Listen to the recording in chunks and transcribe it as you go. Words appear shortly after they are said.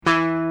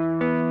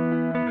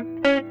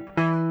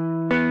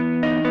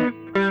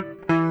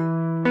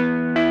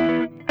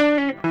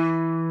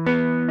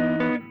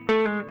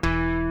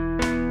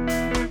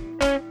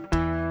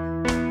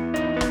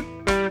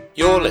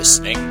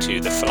listening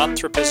to the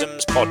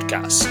Philanthropisms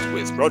podcast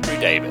with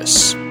Rhodri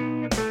Davies.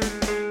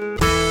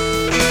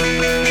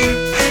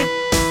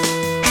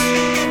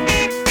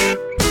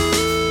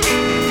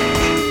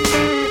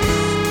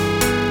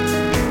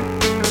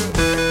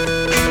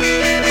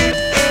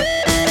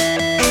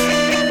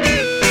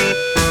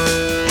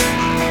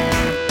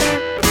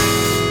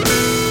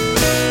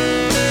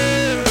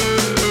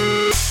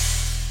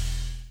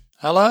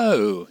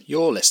 Hello,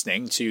 you're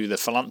listening to the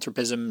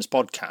Philanthropisms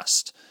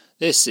podcast.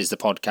 This is the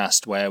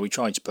podcast where we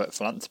try to put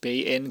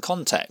philanthropy in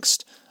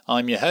context.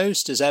 I'm your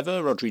host, as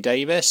ever, Rhodri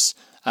Davies,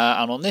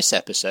 and on this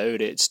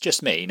episode it's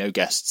just me, no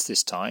guests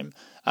this time.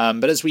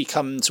 But as we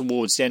come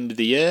towards the end of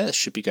the year,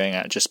 should be going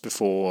out just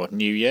before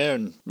New Year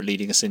and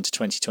leading us into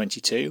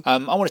 2022, I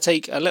want to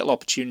take a little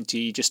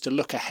opportunity just to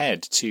look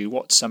ahead to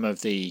what some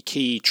of the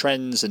key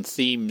trends and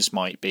themes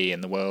might be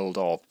in the world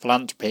of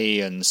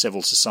philanthropy and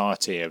civil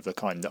society of the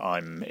kind that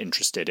I'm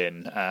interested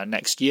in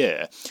next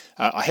year.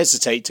 I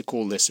hesitate to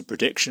call this a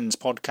predictions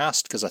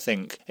podcast because I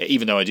think,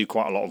 even though I do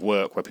quite a lot of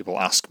work where people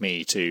ask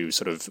me to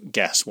sort of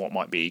guess what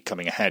might be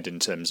coming ahead in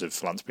terms of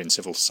philanthropy and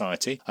civil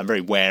society, I'm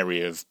very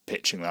wary of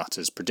pitching that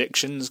as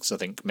predictions, because I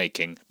think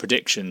making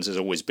predictions has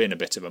always been a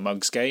bit of a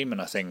mug's game,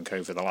 and I think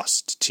over the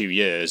last 2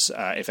 years,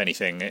 if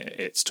anything,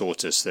 it's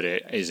taught us that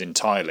it is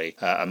entirely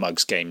a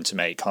mug's game to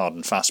make hard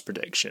and fast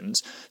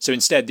predictions. So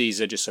instead,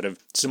 these are just sort of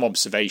some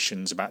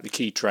observations about the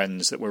key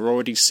trends that we're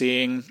already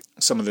seeing,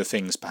 some of the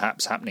things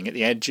perhaps happening at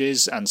the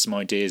edges, and some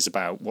ideas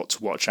about what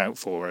to watch out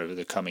for over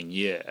the coming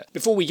year.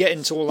 Before we get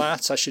into all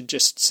that, I should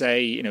just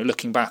say,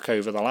 looking back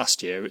over the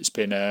last year, it's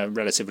been a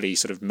relatively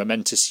sort of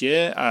momentous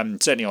year,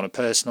 certainly on a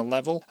personal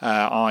level.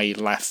 I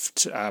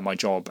left my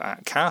job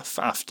at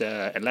CAF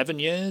after 11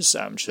 years,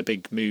 which is a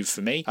big move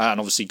for me, and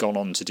obviously gone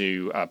on to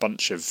do a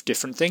bunch of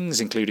different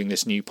things, including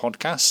this new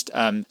podcast.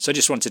 So I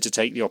just wanted to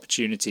take the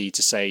opportunity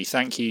to say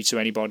thank you to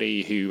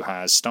anybody who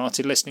has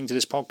started listening to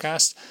this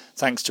podcast.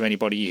 Thanks to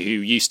anybody who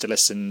used to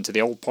listen to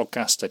the old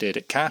podcast I did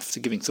at CAF, the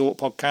Giving Thought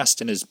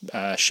podcast, and has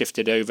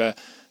shifted over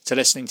to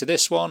listening to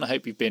this one. I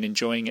hope you've been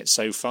enjoying it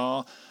so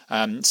far.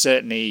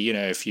 Certainly,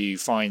 if you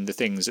find the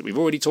things that we've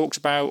already talked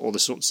about or the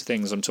sorts of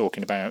things I'm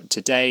talking about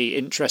today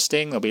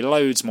interesting, there'll be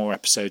loads more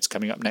episodes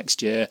coming up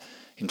next year,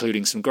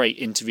 including some great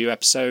interview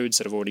episodes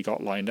that I've already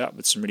got lined up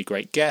with some really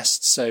great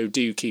guests, so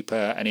do keep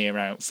an ear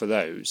out for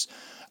those.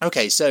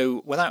 Okay,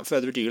 so without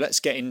further ado, let's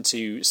get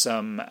into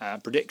some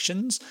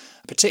predictions,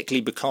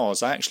 particularly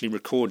because I actually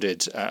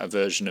recorded a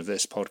version of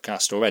this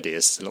podcast already,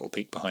 as a little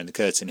peek behind the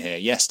curtain here,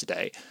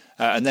 yesterday.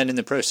 And then in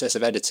the process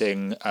of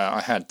editing,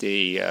 I had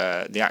the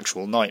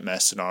actual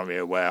nightmare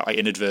scenario where I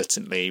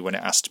inadvertently, when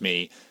it asked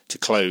me to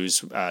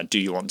close, do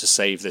you want to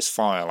save this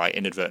file, I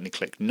inadvertently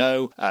clicked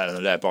no,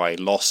 and thereby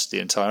lost the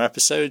entire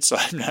episode, so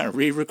I'm now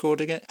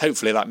re-recording it.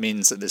 Hopefully that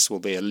means that this will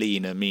be a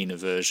leaner, meaner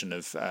version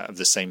of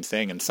the same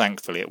thing, and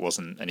thankfully it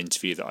wasn't an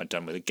interview that I'd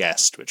done with a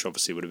guest, which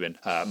obviously would have been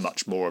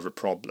much more of a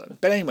problem.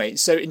 But anyway,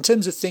 so in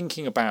terms of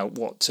thinking about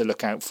what to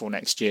look out for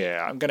next year,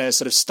 I'm going to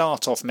sort of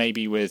start off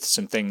maybe with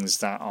some things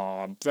that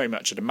are very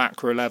much at a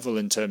macro level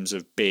in terms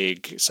of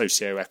big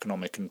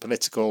socio-economic and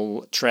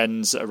political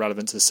trends that are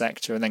relevant to the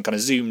sector, and then kind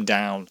of zoom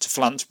down to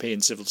philanthropy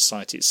and civil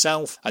society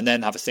itself, and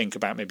then have a think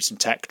about maybe some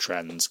tech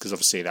trends, because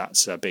obviously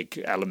that's a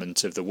big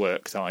element of the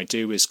work that I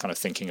do, is kind of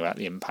thinking about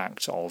the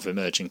impact of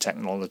emerging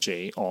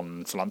technology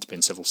on philanthropy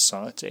and civil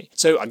society.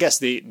 So I guess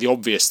the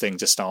obvious thing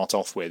to start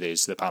off with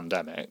is the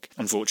pandemic.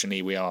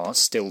 Unfortunately, we are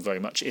still very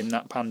much in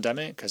that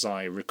pandemic. As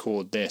I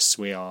record this,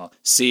 we are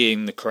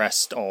seeing the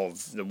crest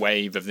of the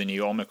wave of the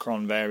new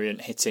Omicron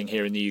variant hitting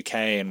here in the UK,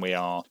 and we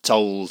are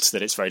told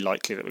that it's very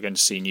likely that we're going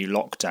to see new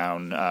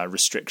lockdown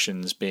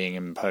restrictions being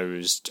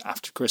imposed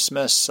after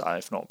Christmas,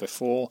 if not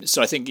before.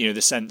 So I think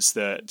the sense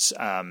that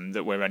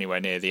that we're anywhere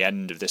near the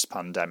end of this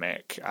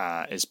pandemic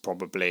is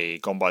probably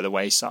gone by the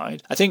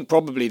wayside. I think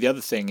probably the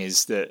other thing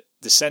is that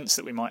the sense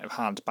that we might have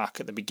had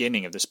back at the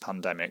beginning of this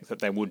pandemic, that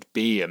there would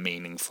be a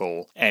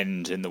meaningful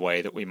end in the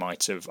way that we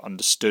might have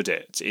understood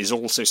it, is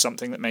also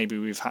something that maybe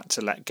we've had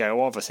to let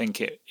go of. I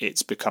think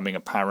it's becoming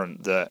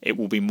apparent that it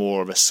will be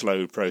more of a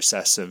slow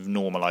process of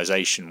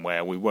normalisation,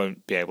 where we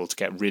won't be able to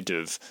get rid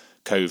of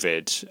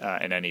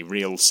COVID in any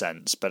real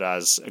sense, but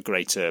as a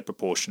greater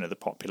proportion of the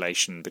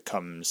population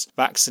becomes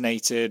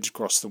vaccinated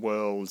across the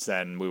world,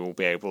 then we will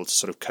be able to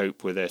sort of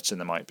cope with it,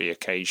 and there might be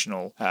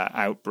occasional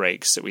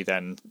outbreaks that we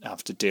then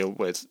have to deal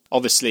with.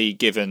 Obviously,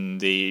 given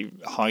the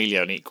highly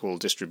unequal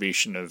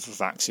distribution of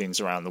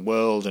vaccines around the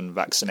world and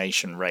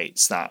vaccination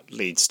rates, that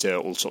leads to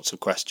all sorts of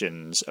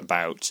questions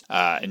about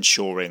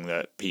ensuring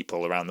that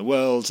people around the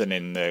world, and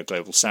in the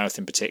global south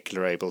in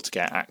particular, are able to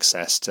get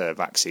access to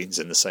vaccines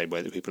in the same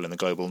way that people in the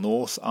global north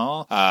north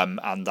are,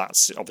 and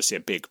that's obviously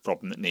a big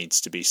problem that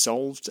needs to be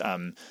solved.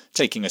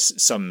 Taking us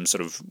some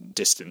sort of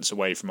distance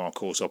away from our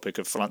core topic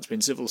of philanthropy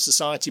and civil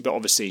society, but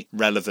obviously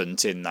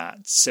relevant in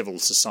that civil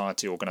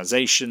society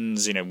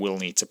organisations, will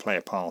need to play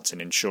a part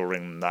in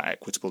ensuring that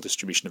equitable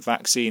distribution of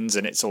vaccines,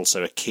 and it's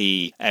also a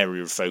key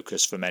area of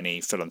focus for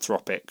many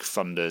philanthropic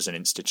funders and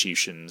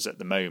institutions at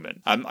the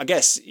moment. I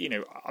guess,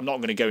 I'm not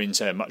going to go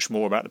into much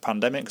more about the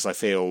pandemic because I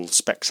feel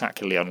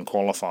spectacularly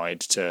unqualified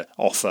to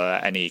offer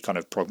any kind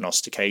of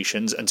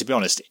prognostications, and to be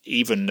honest,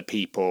 even the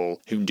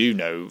people who do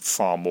know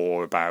far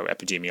more about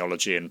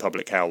epidemiology and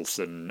public health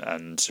and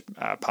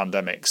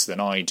pandemics than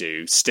I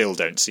do still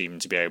don't seem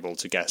to be able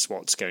to guess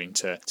what's going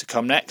to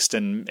come next,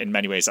 and in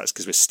many ways that's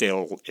because we're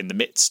still in the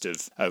midst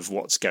of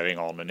what's going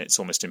on, and it's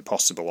almost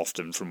impossible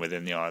often from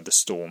within the eye of the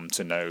storm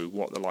to know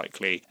what the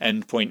likely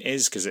endpoint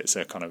is because it's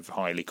a kind of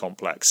highly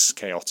complex,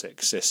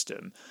 chaotic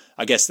system.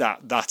 I guess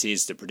that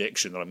is the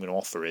prediction that I'm going to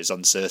offer is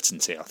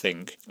uncertainty. I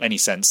think any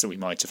sense that we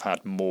might have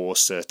had more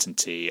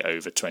certainty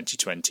over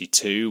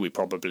 2022, we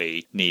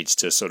probably need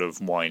to sort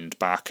of wind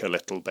back a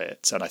little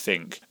bit. And I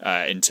think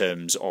in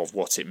terms of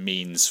what it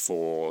means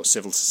for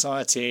civil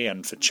society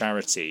and for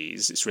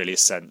charities, it's really a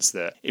sense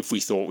that if we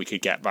thought we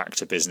could get back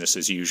to business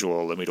as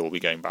usual and we'd all be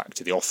going back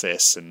to the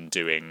office and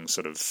doing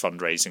sort of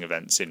fundraising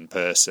events in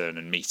person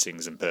and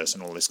meetings in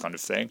person, all this kind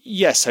of thing,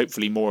 yes,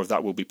 hopefully more of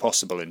that will be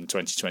possible in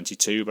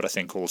 2022, but I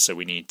think also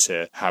we need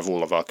to have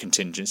all of our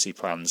contingency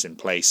plans in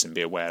place and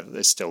be aware that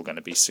there's still going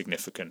to be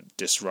significant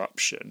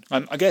disruption.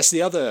 I guess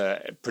the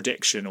other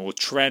prediction or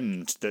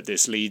trend that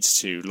this leads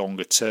to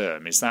longer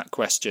term is that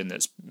question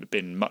that's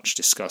been much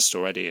discussed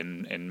already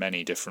in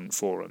many different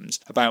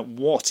forums about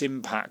what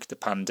impact the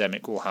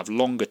pandemic will have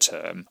longer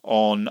term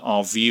on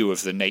our view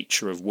of the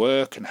nature of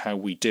work and how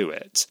we do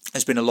it.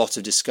 There's been a lot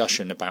of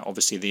discussion about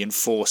obviously the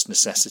enforced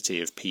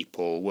necessity of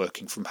people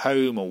working from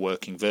home or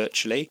working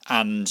virtually,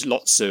 and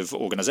lots of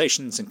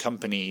organisations and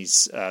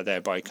companies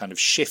thereby kind of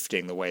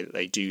shifting the way that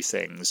they do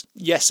things.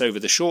 Yes, over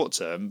the short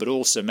term, but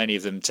also many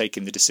of them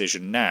taking the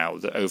decision now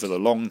that over the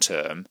long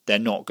term they're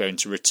not going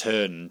to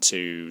return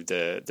to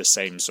the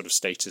same sort of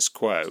status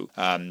quo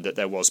that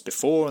there was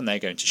before, and they're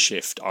going to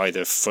shift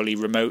either fully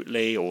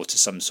remotely or to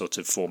some sort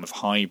of form of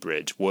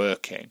hybrid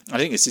working. I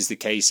think this is the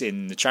case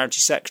in the charity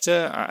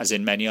sector, as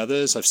in many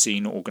others. I've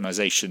seen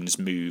organisations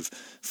move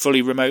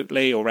fully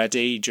remotely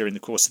already during the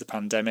course of the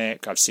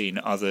pandemic. I've seen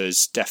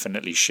others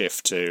definitely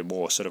shift to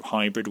more sort of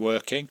hybrid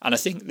working. And I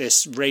think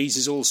this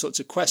raises all sorts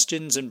of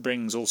questions and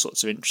brings all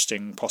sorts of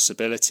interesting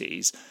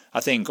possibilities. I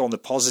think on the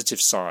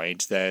positive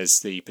side, there's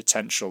the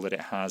potential that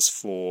it has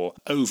for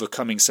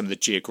overcoming some of the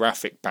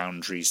geographic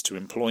boundaries to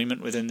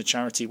employment within the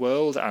charity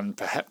world and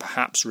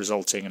perhaps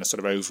resulting in a sort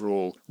of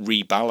overall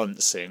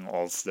rebalancing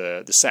of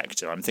the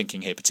sector. I'm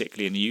thinking here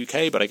particularly in the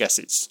UK, but I guess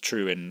it's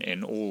true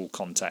in all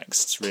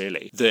contexts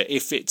really, that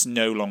if it's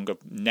no longer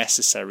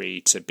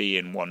necessary to be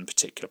in one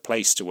particular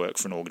place to work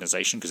for an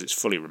organisation because it's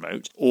fully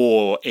remote,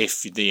 or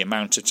if the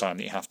amount of time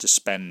that you have to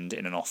spend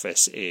in an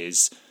office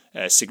is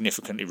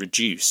significantly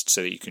reduced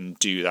so that you can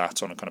do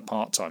that on a kind of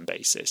part-time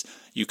basis,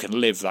 you can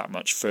live that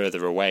much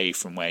further away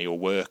from where your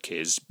work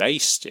is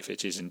based, if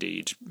it is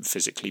indeed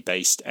physically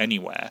based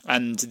anywhere.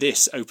 And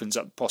this opens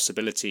up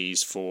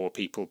possibilities for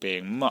people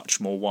being much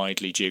more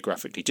widely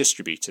geographically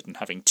distributed and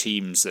having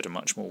teams that are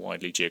much more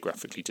widely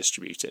geographically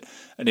distributed.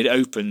 And it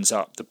opens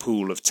up the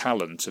pool of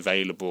talent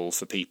available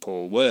for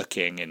people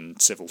working in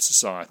civil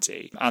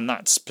society. And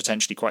that's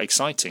potentially quite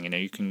exciting.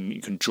 You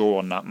can draw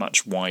on that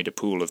much wider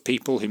pool of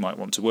people who might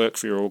want to work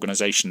for your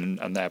organisation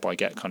and thereby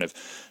get kind of,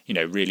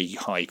 really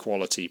high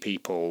quality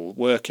people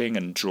working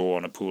and draw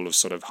on a pool of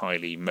sort of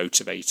highly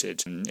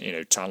motivated and,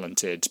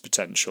 talented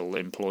potential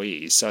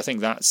employees. So I think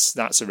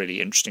that's a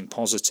really interesting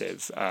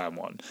positive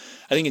one.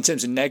 I think in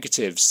terms of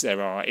negatives,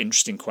 there are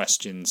interesting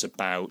questions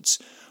about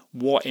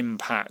what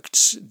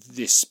impact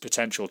this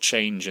potential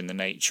change in the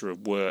nature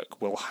of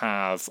work will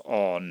have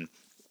on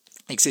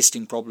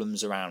existing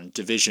problems around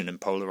division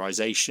and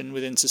polarisation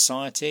within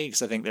society,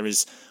 because I think there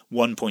is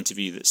one point of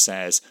view that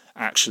says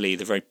actually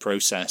the very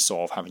process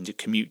of having to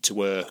commute to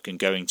work and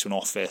going to an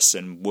office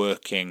and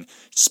working,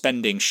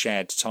 spending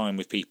shared time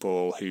with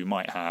people who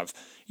might have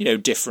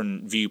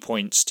different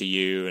viewpoints to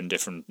you and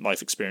different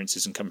life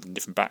experiences and come from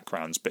different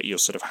backgrounds, but you're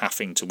sort of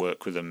having to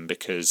work with them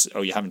because,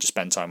 you're having to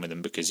spend time with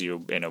them because you're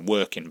in a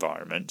work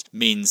environment,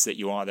 means that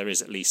there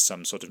is at least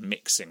some sort of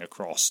mixing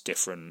across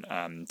different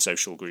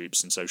social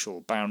groups and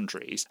social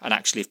boundaries. And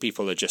actually, if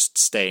people are just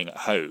staying at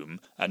home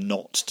and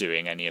not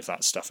doing any of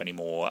that stuff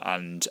anymore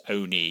and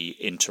only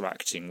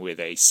interacting with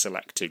a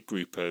selected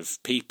group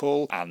of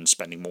people and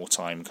spending more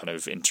time kind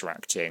of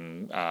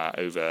interacting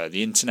over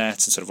the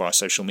internet and sort of via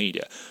social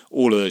media,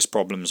 all of those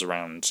problems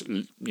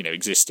around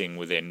existing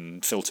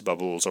within filter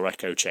bubbles or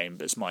echo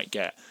chambers might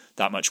get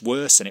that much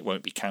worse, and it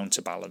won't be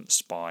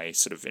counterbalanced by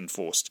sort of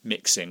enforced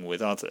mixing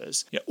with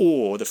others.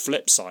 Or the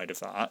flip side of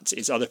that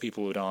is other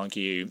people would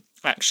argue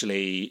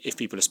actually, if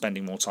people are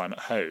spending more time at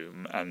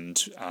home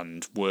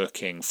and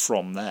working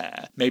from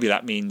there, maybe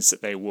that means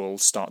that they will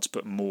start to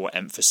put more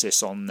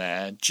emphasis on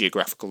their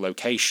geographical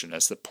location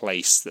as the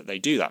place that they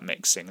do that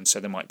mixing. And so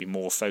there might be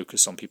more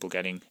focus on people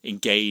getting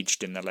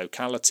engaged in their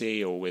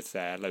locality or with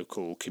their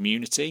local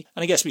community.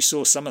 And I guess we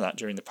saw some of that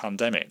during the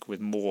pandemic, with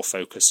more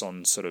focus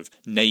on sort of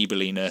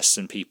neighbourliness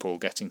and people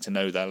getting to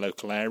know their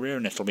local area.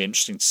 And it'll be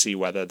interesting to see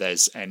whether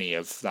there's any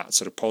of that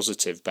sort of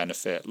positive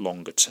benefit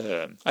longer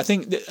term. I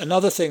think that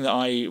another thing that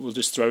I will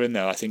just throw in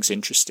there I think is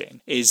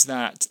interesting is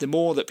that the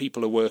more that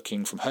people are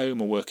working from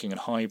home or working in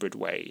hybrid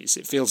ways,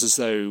 it feels as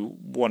though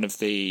one of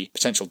the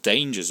potential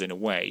dangers in a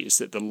way is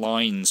that the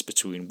lines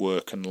between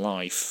work and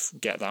life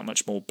get that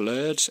much more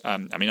blurred. I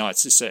mean,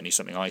 it's certainly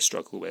something I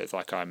struggle with.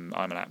 Like I'm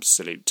an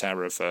absolute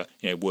terror for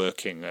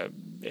working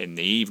in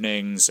the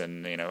evenings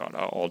and at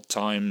odd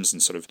times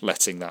and sort of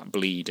letting that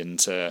bleed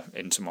into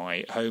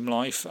my home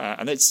life.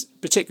 And it's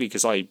particularly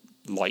because I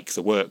like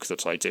the work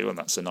that I do, and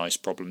that's a nice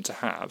problem to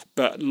have.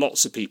 But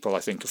lots of people, I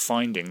think, are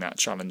finding that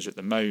challenge at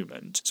the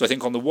moment. So I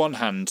think on the one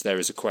hand, there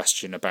is a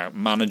question about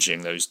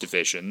managing those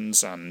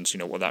divisions and,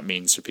 what that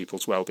means for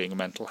people's well-being and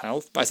mental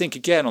health. But I think,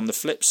 again, on the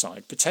flip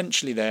side,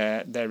 potentially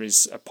there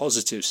is a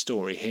positive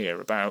story here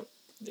about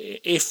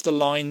if the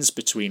lines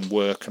between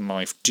work and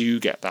life do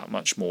get that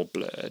much more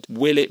blurred,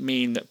 will it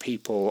mean that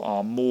people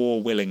are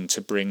more willing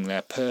to bring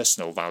their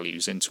personal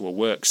values into a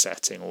work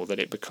setting, or that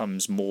it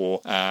becomes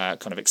more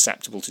kind of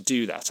acceptable to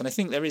do that? And I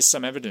think there is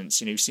some evidence,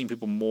 you've seen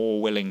people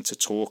more willing to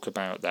talk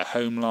about their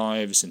home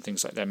lives and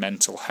things like their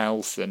mental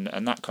health and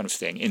that kind of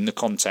thing in the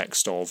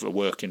context of a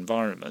work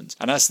environment.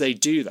 And as they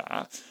do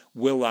that,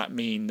 will that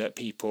mean that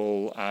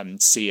people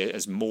see it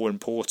as more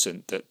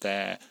important that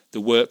the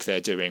work they're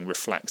doing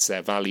reflects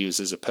their values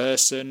as a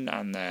person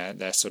and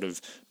their sort of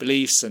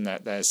beliefs, and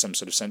that there's some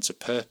sort of sense of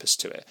purpose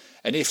to it?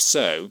 And if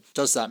so,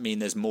 does that mean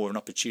there's more an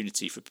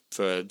opportunity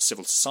for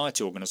civil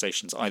society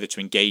organisations either to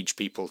engage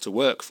people to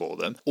work for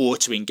them, or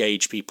to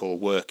engage people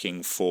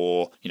working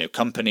for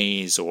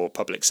companies or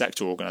public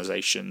sector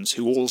organisations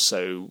who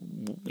also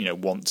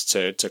want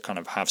to kind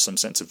of have some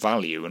sense of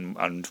value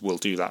and will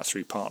do that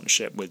through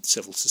partnership with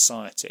civil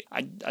society?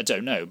 I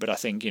don't know, but I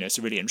think it's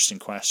a really interesting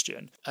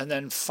question. And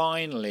then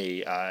finally,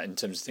 in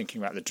terms of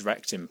thinking about the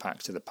direct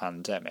impact of the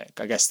pandemic,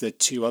 I guess there are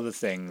two other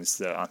things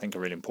that I think are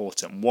really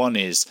important. One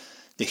is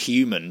the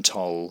human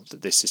toll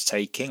that this is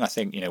taking. I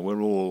think,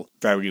 we're all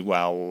very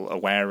well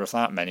aware of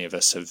that. Many of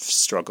us have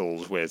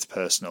struggled with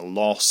personal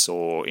loss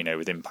or,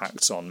 with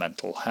impacts on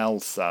mental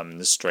health,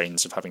 the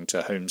strains of having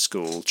to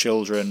homeschool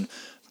children,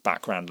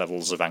 background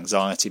levels of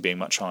anxiety being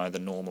much higher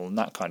than normal and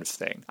that kind of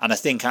thing. And I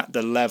think at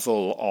the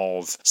level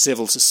of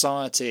civil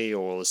society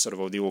or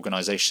the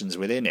organisations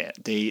within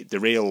it, the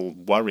real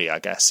worry, I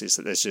guess, is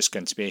that there's just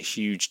going to be a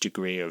huge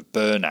degree of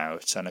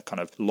burnout and a kind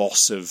of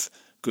loss of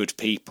good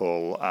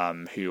people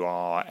who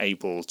are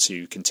able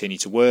to continue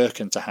to work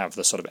and to have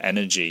the sort of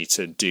energy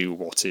to do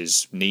what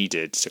is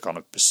needed to kind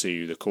of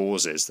pursue the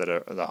causes that are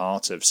at the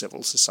heart of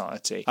civil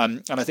society.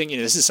 And I think,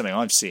 this is something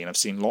I've seen. I've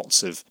seen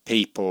lots of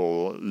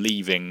people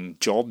leaving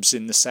jobs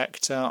in the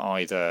sector,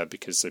 either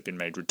because they've been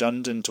made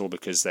redundant or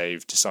because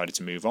they've decided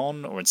to move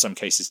on, or in some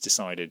cases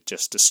decided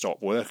just to stop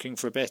working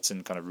for a bit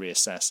and kind of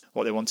reassess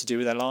what they want to do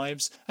with their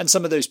lives. And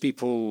some of those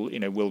people,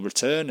 will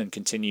return and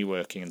continue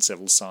working in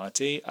civil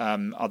society.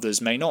 Others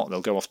may not.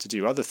 They'll go off to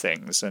do other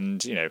things,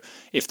 and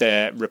if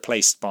they're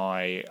replaced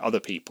by other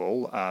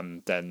people,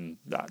 then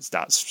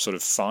that's sort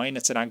of fine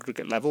at an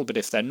aggregate level. But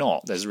if they're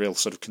not, there's a real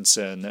sort of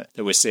concern that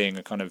we're seeing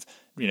a kind of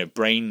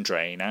brain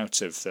drain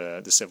out of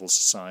the civil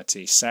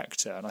society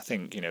sector, and I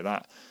think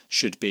that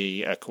should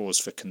be a cause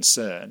for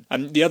concern.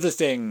 And the other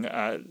thing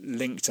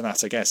linked to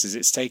that, I guess, is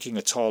it's taking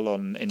a toll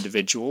on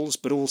individuals,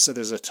 but also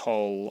there's a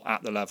toll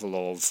at the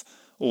level of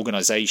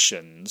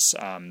organisations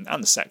and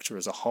the sector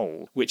as a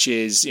whole, which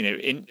is,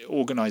 in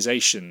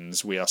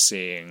organisations we are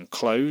seeing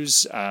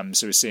close.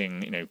 So we're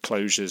seeing,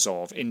 closures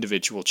of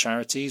individual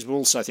charities. But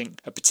also, I think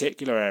a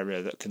particular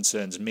area that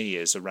concerns me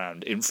is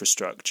around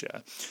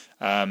infrastructure.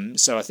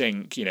 So I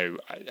think,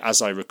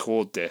 as I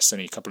record this,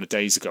 only a couple of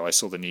days ago, I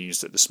saw the news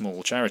that the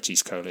Small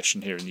Charities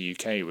Coalition here in the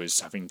UK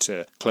was having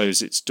to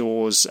close its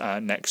doors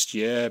next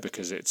year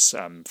because it's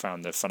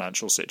found the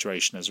financial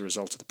situation as a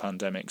result of the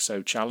pandemic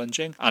so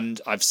challenging. And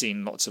I've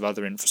seen lots of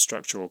other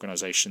infrastructure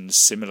organisations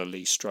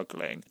similarly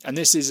struggling. And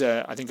this is,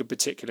 I think, a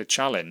particular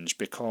challenge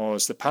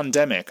because the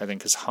pandemic, I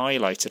think, has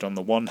highlighted on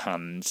the one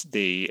hand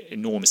the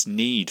enormous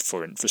need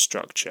for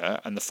infrastructure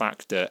and the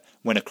fact that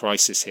when a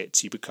crisis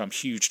hits, you become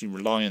hugely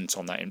reliant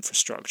on that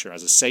infrastructure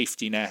as a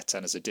safety net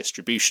and as a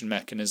distribution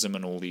mechanism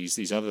and all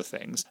these other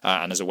things,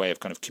 and as a way of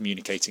kind of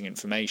communicating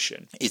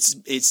information.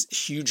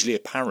 It's hugely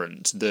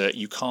apparent that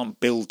you can't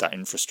build that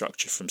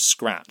infrastructure from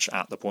scratch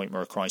at the point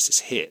where a crisis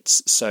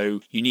hits. So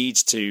you need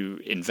to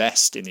to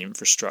invest in the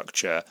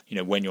infrastructure,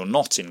 when you're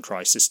not in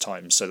crisis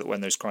times, so that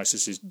when those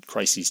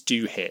crises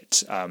do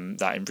hit,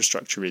 that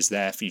infrastructure is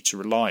there for you to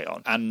rely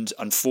on. And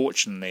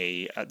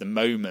unfortunately, at the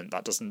moment,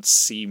 that doesn't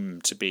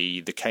seem to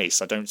be the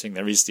case. I don't think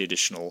there is the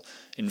additional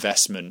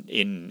investment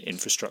in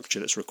infrastructure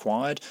that's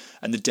required.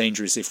 And the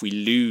danger is if we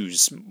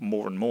lose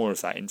more and more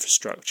of that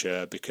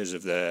infrastructure because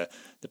of the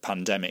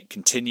pandemic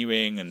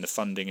continuing and the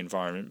funding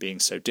environment being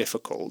so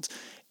difficult,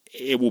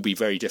 it will be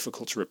very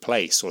difficult to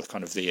replace, or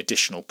kind of the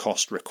additional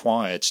cost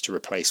required to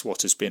replace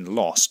what has been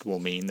lost will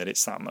mean that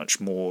it's that much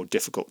more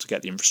difficult to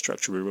get the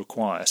infrastructure we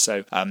require.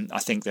 So I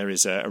think there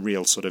is a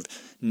real sort of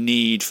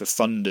need for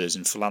funders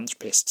and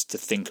philanthropists to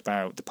think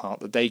about the part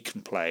that they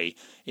can play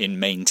in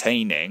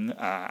maintaining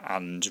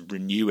and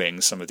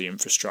renewing some of the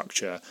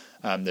infrastructure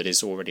that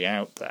is already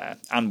out there,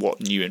 and what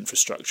new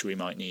infrastructure we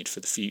might need for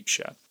the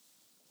future.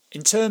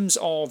 In terms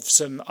of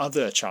some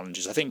other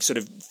challenges, I think sort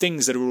of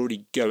things that are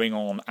already going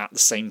on at the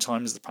same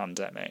time as the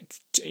pandemic,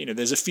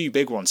 there's a few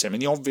big ones here. I mean,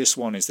 the obvious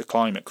one is the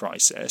climate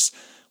crisis,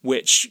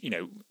 which,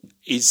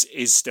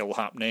 is still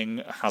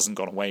happening, hasn't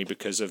gone away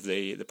because of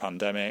the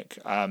pandemic.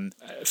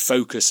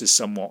 Focus has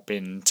somewhat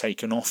been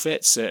taken off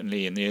it.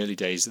 Certainly in the early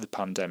days of the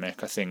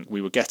pandemic, I think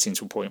we were getting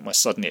to a point where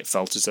suddenly it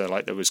felt as though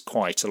like there was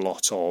quite a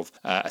lot of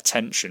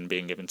attention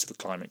being given to the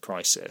climate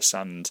crisis.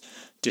 And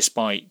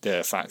despite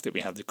the fact that we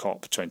had the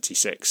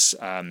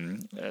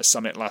COP26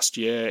 summit last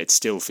year, it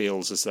still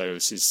feels as though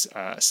this is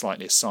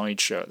slightly a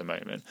sideshow at the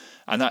moment.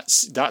 And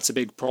that's a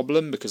big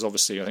problem, because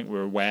obviously I think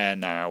we're aware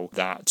now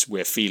that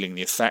we're feeling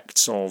the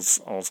effects of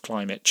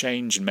climate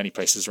change in many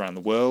places around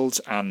the world,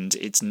 and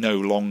it's no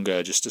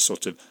longer just a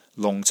sort of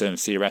long-term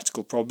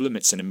theoretical problem.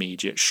 It's an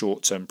immediate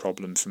short-term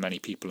problem for many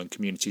people and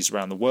communities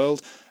around the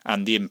world,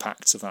 and the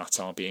impacts of that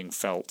are being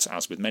felt,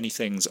 as with many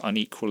things,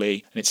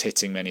 unequally, and it's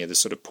hitting many of the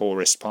sort of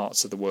poorest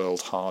parts of the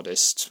world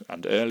hardest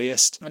and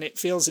earliest. And it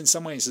feels in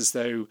some ways as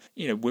though,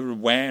 we're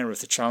aware of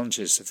the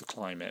challenges of the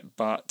climate,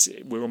 but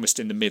we're almost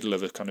in the middle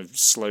of a kind of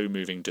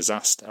slow-moving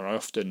disaster. I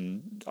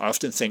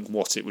often think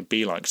what it would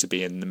be like to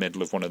be in the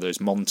middle of one of those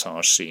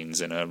montage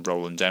scenes in a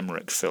Roland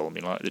Emmerich film,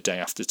 like The Day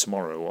After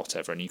Tomorrow or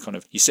whatever, and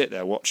you sit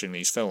there watching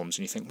these films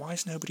and you think, why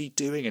is nobody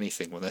doing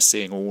anything when they're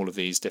seeing all of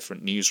these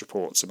different news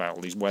reports about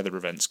all these weather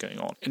events going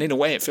on? And in a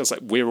way, it feels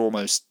like we're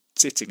almost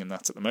sitting in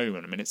that at the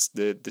moment. I mean, it's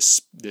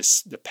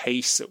the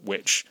pace at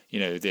which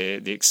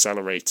the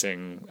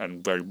accelerating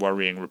and very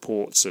worrying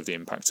reports of the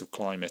impact of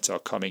climate are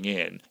coming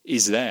in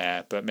is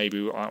there, but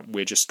maybe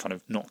we're just kind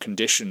of not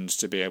conditioned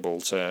to be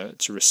able to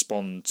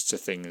respond to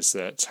things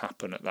that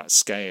happen at that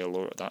scale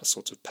or at that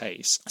sort of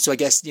pace. So I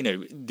guess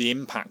the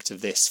impact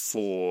of this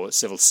for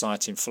civil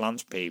society and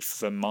philanthropy,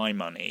 for my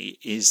money,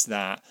 is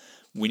that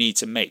we need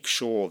to make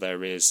sure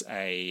there is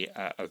a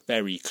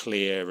very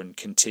clear and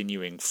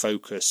continuing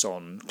focus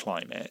on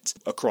climate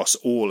across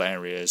all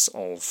areas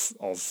of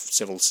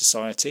civil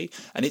society.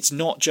 And it's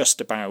not just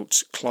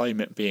about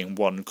climate being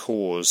one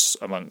cause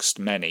amongst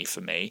many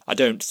for me.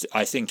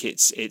 I think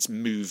it's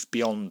moved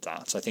beyond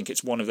that. I think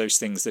it's one of those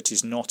things that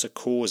is not a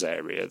cause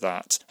area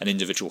that an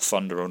individual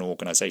funder or an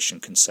organisation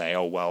can say,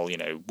 oh, well,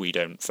 we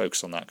don't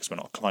focus on that because we're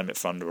not a climate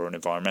funder or an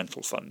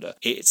environmental funder.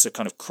 It's a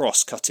kind of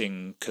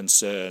cross-cutting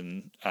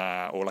concern,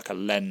 or like a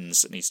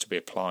lens that needs to be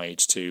applied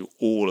to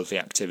all of the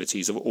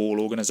activities of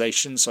all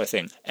organisations. So I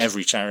think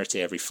every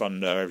charity, every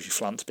funder, every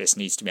philanthropist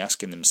needs to be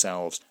asking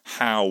themselves,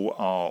 how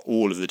are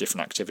all of the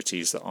different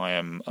activities that I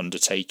am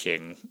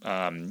undertaking,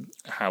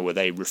 how are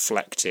they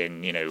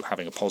reflecting,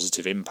 having a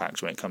positive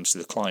impact when it comes to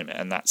the climate?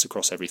 And that's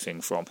across everything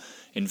from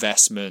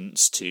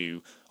investments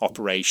to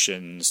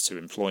operations to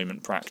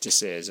employment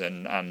practices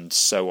and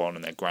so on,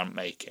 and their grant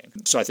making.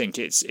 So I think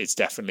it's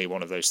definitely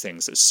one of those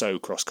things that's so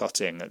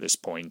cross-cutting at this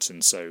point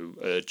and so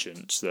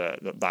urgent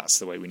that that's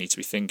the way we need to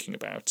be thinking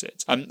about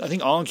it. I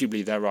think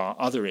arguably there are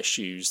other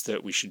issues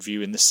that we should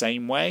view in the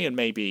same way, and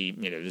maybe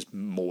there's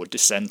more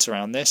dissent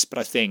around this, but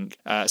I think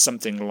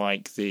something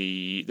like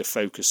the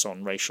focus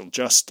on racial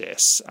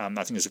justice, I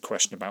think there's a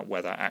question about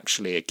whether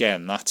actually,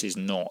 again, that is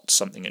not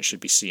something that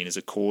should be seen as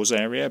a cause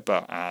area,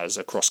 but as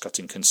a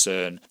cross-cutting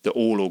concern that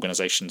all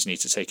organisations need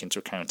to take into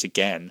account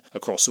again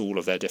across all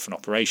of their different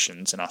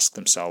operations, and ask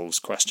themselves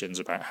questions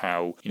about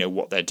how,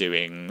 what they're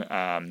doing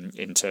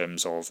in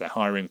terms of their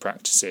hiring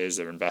practices,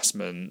 their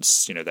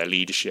investments, their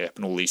leadership,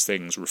 and all these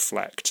things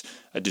reflect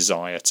a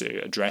desire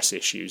to address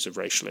issues of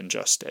racial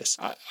injustice.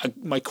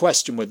 My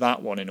question with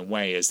that one, in a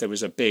way, is there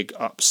was a big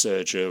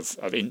upsurge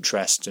of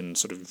interest and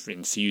sort of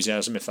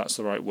enthusiasm, if that's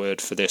the right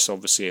word, for this,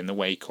 obviously, in the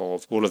wake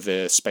of all of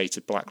the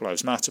spated Black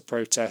Lives Matter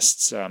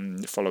protests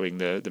following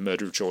the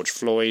murder of George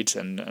Floyd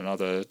and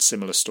other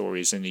similar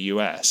stories in the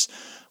US.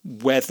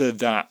 Whether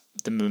the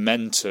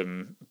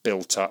momentum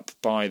built up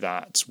by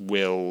that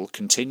will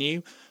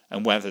continue,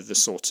 and whether the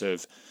sort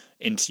of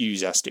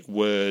enthusiastic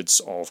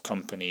words of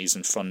companies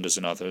and funders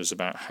and others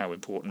about how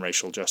important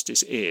racial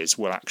justice is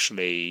will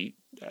actually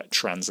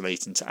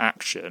translate into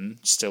action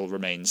still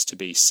remains to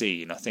be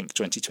seen. I think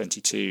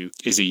 2022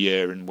 is a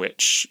year in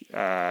which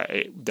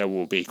there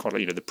will be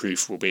quite, the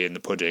proof will be in the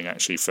pudding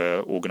actually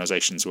for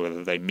organisations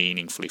whether they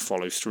meaningfully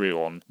follow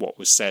through on what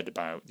was said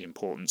about the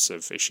importance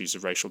of issues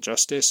of racial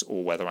justice,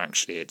 or whether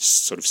actually it's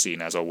sort of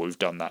seen as, oh, we've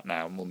done that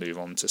now and we'll move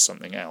on to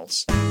something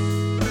else.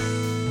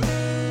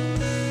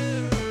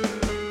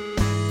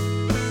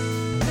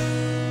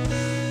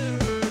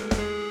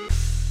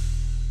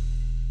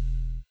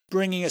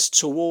 Bringing us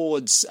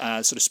towards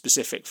sort of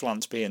specific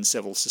philanthropy and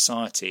civil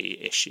society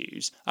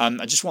issues,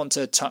 I just want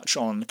to touch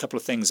on a couple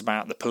of things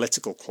about the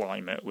political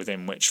climate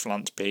within which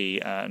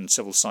philanthropy and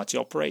civil society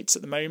operates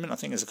at the moment. I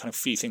think there's a kind of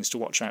few things to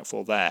watch out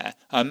for there.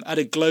 At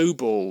a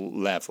global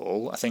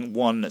level, I think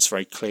one that's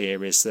very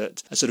clear is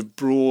that a sort of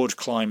broad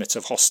climate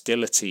of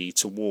hostility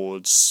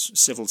towards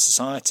civil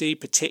society,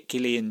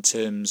 particularly in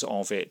terms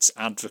of its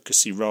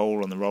advocacy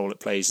role and the role it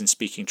plays in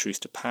speaking truth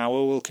to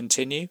power, will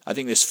continue. I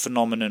think this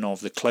phenomenon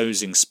of the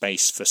closing space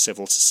for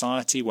civil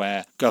society,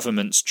 where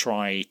governments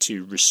try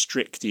to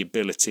restrict the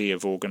ability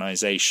of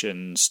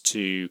organisations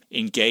to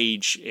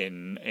engage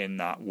in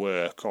that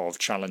work of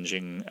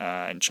challenging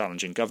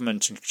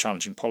government and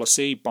challenging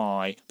policy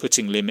by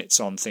putting limits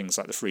on things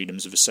like the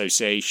freedoms of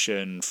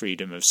association,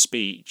 freedom of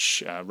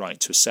speech, right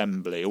to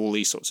assembly, all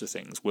these sorts of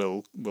things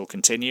will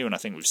continue, and I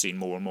think we've seen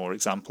more and more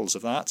examples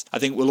of that. I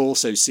think we'll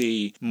also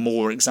see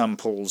more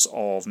examples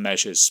of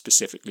measures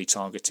specifically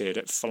targeted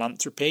at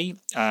philanthropy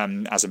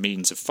as a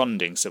means of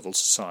funding civil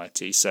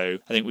society. So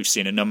I think we've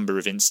seen a number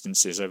of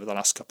instances over the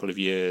last couple of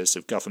years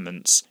of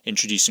governments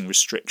introducing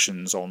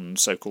restrictions on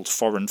so-called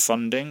foreign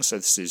funding. So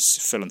this is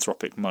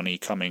philanthropic money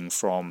coming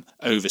from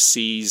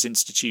overseas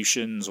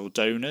institutions or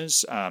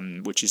donors,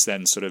 which is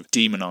then sort of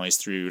demonised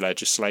through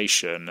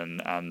legislation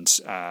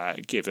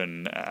and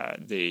given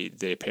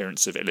the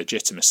appearance of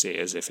illegitimacy,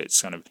 as if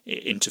it's kind of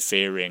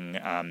interfering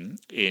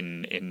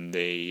in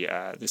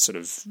the sort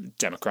of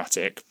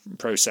democratic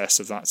process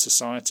of that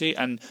society.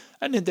 And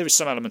there is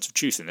some element of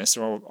truth in this.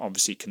 There are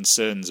obviously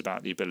concerns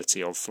about the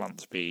ability of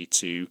philanthropy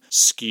to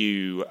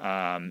skew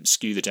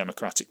the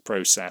democratic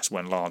process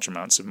when large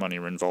amounts of money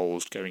are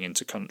involved going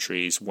into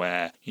countries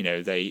where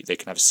they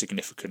can have a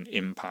significant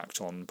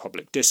impact on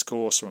public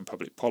discourse or on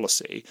public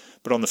policy.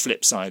 But on the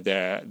flip side,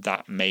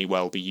 that may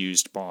well be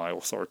used by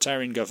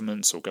authoritarian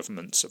governments or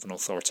governments of an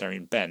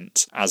authoritarian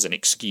bent as an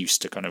excuse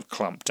to kind of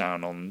clamp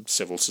down on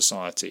civil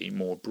society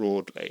more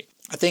broadly.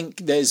 I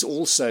think there's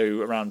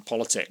also around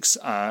politics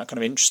a kind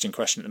of interesting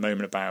question at the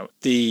moment about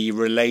the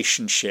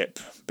relationship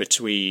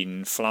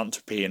between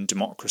philanthropy and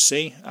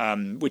democracy,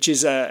 which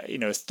is a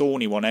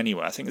thorny one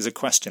anyway. I think there's a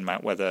question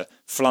about whether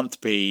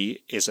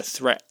philanthropy is a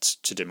threat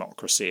to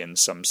democracy in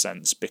some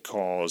sense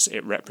because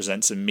it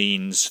represents a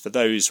means for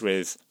those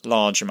with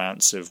large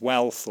amounts of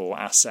wealth or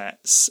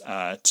assets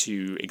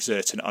to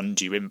exert an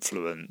undue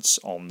influence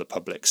on the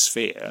public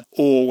sphere,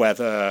 or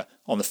whether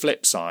on the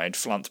flip side,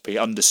 philanthropy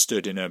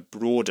understood in a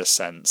broader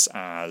sense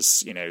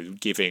as,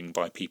 giving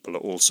by people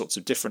at all sorts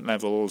of different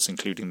levels,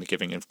 including the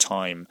giving of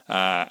time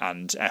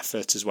and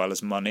effort as well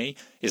as money,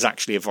 is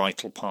actually a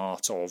vital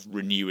part of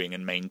renewing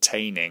and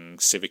maintaining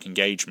civic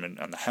engagement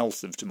and the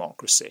health of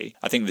democracy.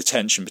 I think the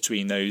tension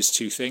between those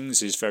two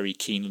things is very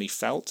keenly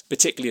felt,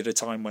 particularly at a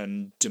time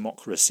when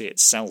democracy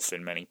itself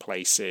in many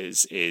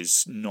places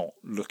is not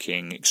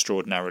looking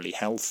extraordinarily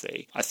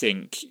healthy. I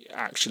think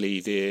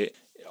actually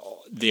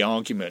the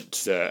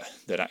argument that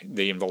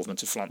the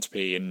involvement of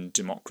philanthropy in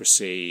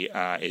democracy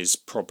is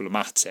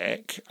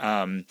problematic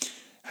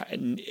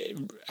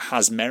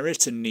has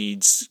merit and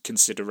needs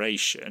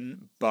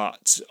consideration,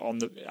 but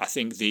I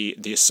think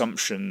the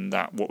assumption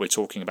that what we're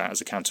talking about as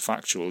a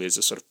counterfactual is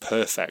a sort of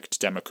perfect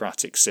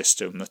democratic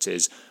system that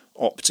is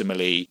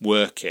optimally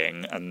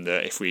working, and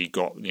that if we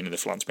got the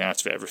philanthropy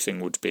out of it, everything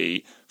would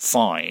be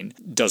fine,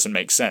 doesn't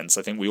make sense.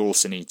 I think we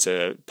also need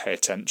to pay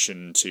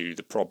attention to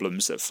the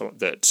problems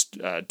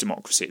that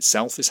democracy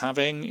itself is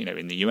having,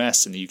 in the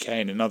US and the UK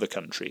and in other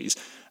countries,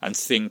 and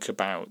think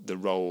about the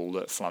role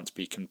that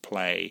philanthropy can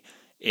play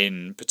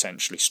in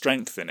potentially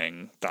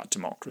strengthening that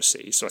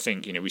democracy. So I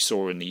think, we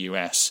saw in the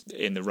US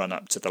in the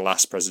run-up to the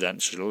last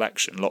presidential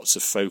election, lots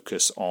of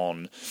focus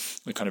on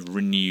the kind of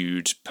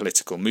renewed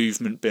political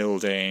movement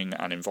building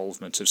and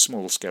involvement of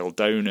small-scale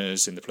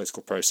donors in the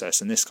political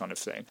process and this kind of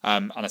thing.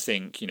 And I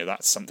think,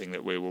 that's something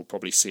that we will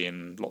probably see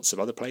in lots of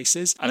other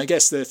places. And I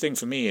guess the thing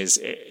for me is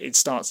it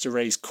starts to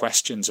raise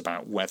questions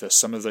about whether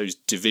some of those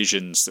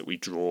divisions that we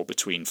draw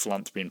between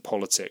philanthropy and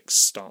politics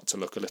start to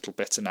look a little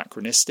bit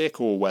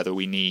anachronistic, or whether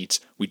we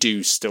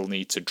do still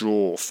need to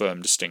draw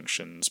firm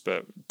distinctions,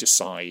 but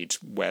decide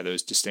where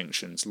those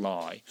distinctions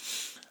lie.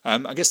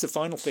 I guess the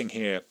final thing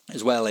here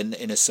as well,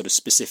 in a sort of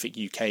specific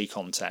UK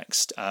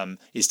context,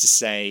 is to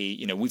say,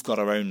 we've got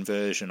our own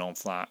version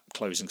of that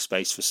closing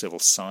space for civil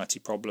society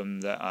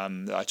problem that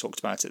I talked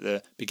about at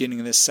the beginning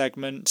of this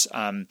segment.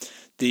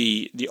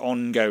 The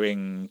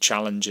ongoing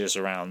challenges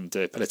around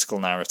the political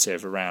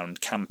narrative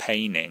around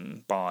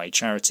campaigning by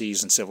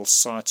charities and civil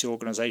society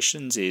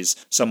organisations is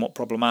somewhat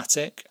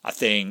problematic. I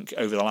think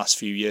over the last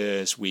few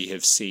years we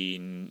have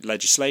seen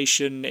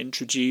legislation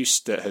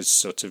introduced that has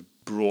sort of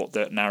brought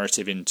that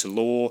narrative into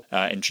law,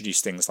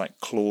 introduced things like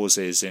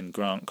clauses in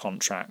grant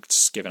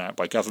contracts given out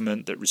by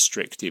government that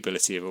restrict the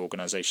ability of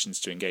organisations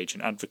to engage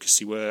in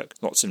advocacy work,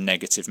 lots of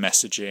negative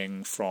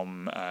messaging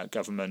from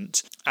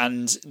government.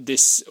 And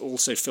this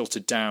also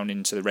filtered down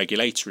into the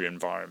regulatory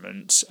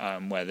environment,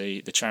 where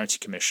the Charity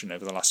Commission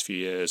over the last few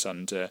years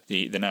under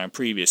the now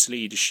previous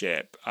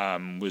leadership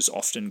was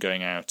often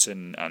going out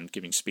and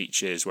giving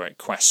speeches where it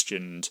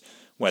questioned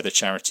whether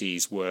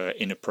charities were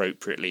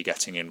inappropriately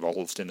getting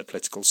involved in the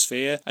political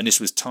sphere. And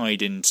this was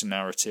tied into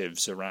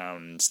narratives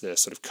around the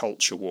sort of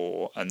culture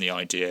war and the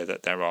idea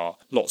that there are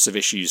lots of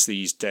issues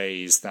these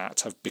days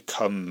that have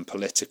become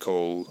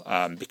political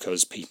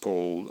because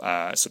people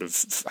sort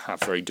of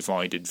have very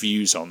divided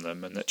views on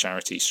them, and that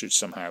charities should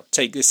somehow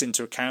take this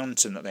into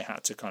account, and that they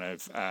had to kind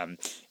of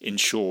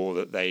ensure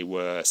that they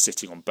were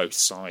sitting on both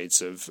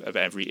sides of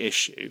every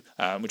issue,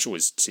 which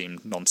always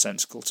seemed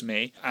nonsensical to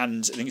me.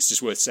 And I think it's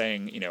just worth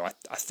saying,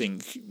 I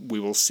think we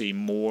will see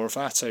more of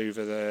that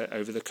over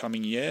the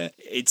coming year.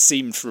 It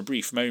seemed for a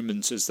brief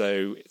moment as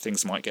though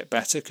things might get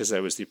better because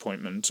there was the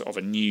appointment of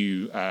a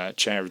new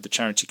chair of the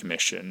Charity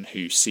Commission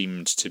who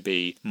seemed to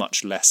be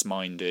much less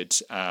minded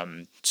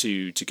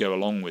to go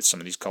along with some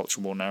of these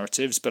cultural war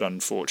narratives. But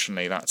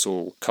unfortunately, that's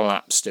all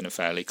collapsed in a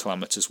fairly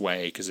calamitous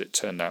way because it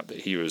turned out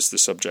that he was the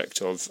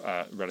subject of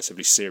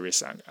relatively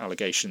serious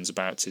allegations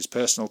about his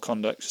personal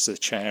conduct as the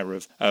chair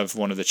of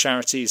one of the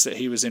charities that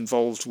he was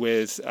involved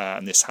with,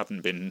 and this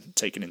hadn't been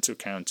taken into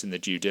account in the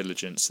due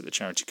diligence that the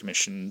Charity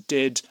Commission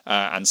did,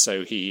 and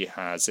so he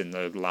has in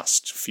the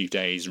last few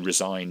days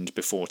resigned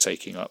before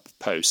taking up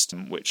post,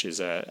 which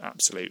is an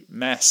absolute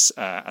mess,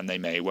 and they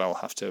may well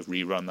have to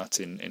rerun that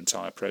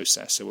entire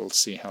process. So we'll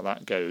see how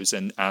that goes,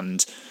 and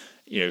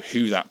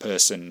who that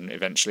person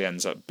eventually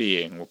ends up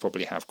being will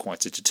probably have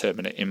quite a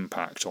determinate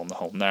impact on the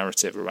whole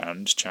narrative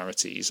around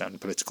charities and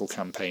political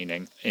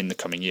campaigning in the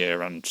coming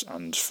year and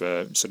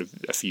for sort of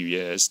a few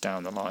years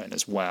down the line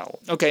as well.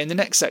 Okay, in the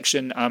next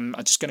section, I'm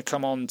just going to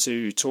come on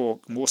to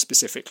talk more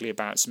specifically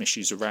about some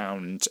issues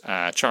around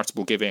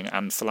charitable giving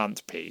and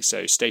philanthropy,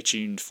 so stay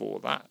tuned for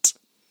that.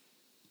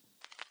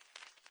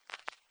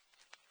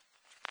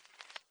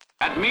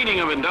 At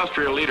meeting of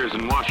industrial leaders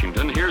in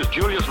Washington, here's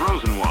Julius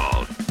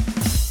Rosenwald.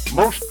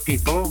 Most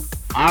people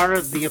are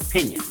of the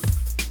opinion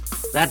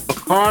that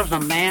because a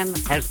man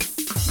has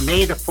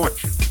made a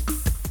fortune,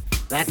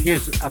 that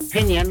his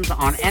opinions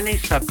on any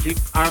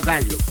subject are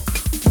valuable.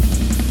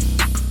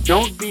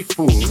 Don't be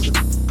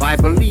fooled by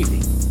believing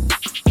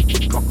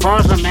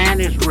because a man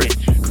is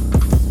rich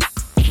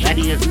that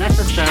he is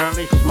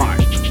necessarily smart.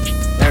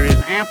 There is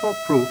ample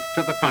proof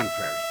to the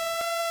contrary.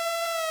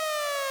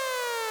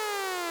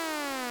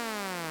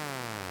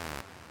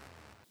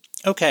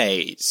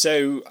 Okay,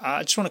 so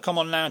I just want to come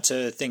on now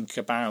to think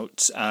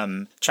about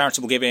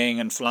charitable giving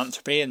and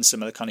philanthropy and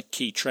some of the kind of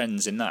key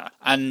trends in that.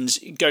 And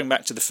going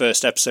back to the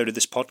first episode of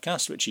this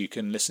podcast, which you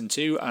can listen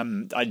to,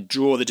 I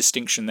draw the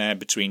distinction there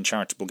between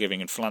charitable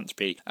giving and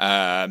philanthropy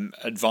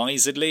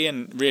advisedly.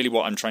 And really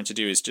what I'm trying to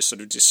do is just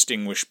sort of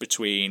distinguish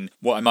between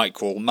what I might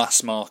call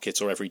mass market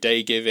or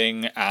everyday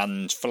giving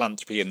and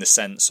philanthropy in the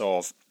sense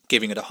of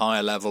giving at a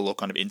higher level or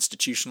kind of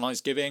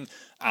institutionalized giving.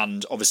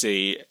 And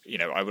obviously,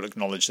 I will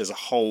acknowledge there's a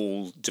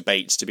whole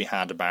debate to be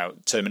had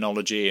about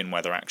terminology and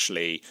whether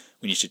actually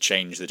we need to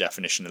change the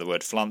definition of the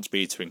word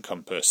philanthropy to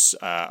encompass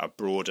a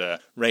broader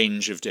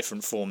range of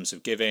different forms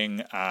of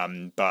giving.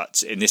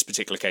 But in this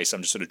particular case,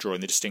 I'm just sort of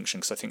drawing the distinction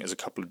because I think there's a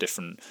couple of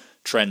different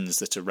trends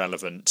that are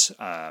relevant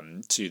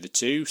to the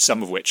two,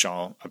 some of which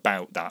are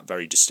about that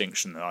very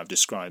distinction that I've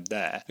described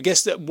there. I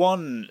guess that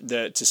one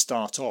that to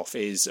start off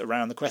is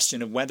around the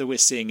question of whether we're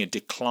seeing a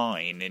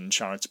decline in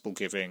charitable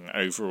giving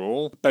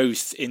overall,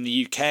 both in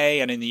the UK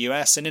and in the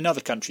US and in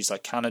other countries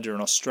like Canada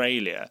and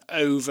Australia.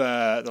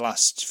 Over the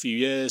last few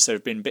years, there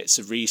have been bits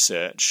of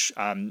research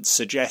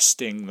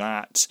suggesting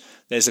that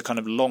there's a kind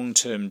of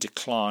long-term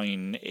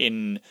decline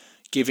in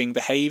giving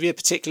behaviour,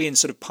 particularly in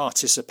sort of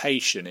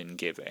participation in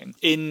giving.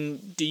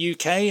 In the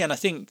UK, and I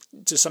think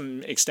to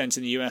some extent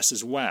in the US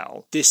as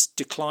well, this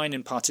decline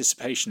in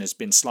participation has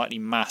been slightly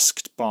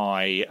masked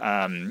by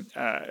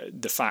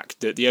the fact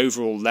that the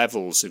overall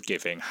levels of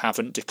giving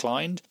haven't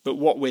declined. But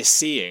what we're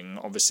seeing,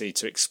 obviously,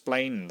 to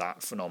explain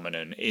that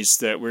phenomenon is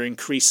that we're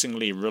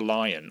increasingly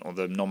reliant, or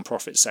the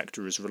non-profit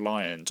sector is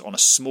reliant, on a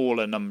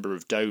smaller number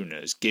of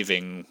donors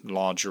giving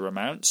larger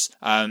amounts.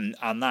 And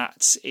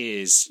that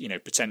is,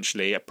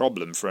 potentially a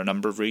problem for a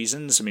number of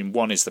reasons. I mean,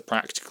 one is the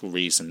practical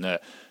reason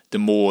that the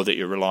more that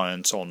you're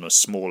reliant on a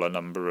smaller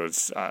number of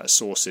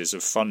sources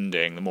of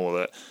funding, the more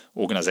that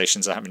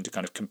organisations are having to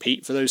kind of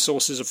compete for those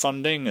sources of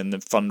funding, and the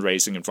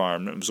fundraising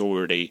environment was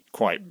already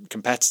quite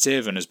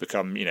competitive and has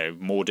become,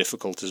 more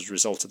difficult as a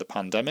result of the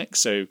pandemic.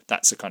 So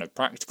that's a kind of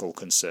practical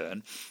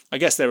concern. I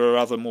guess there are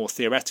other more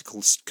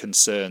theoretical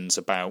concerns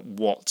about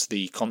what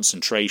the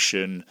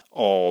concentration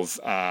of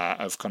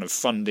kind of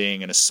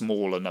funding in a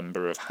smaller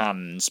number of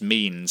hands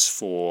means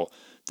for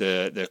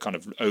the kind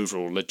of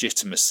overall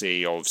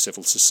legitimacy of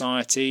civil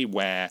society,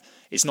 where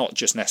it's not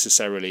just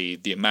necessarily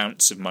the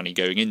amounts of money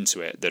going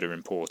into it that are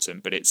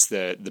important, but it's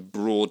the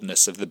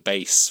broadness of the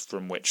base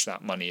from which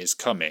that money is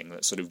coming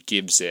that sort of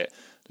gives it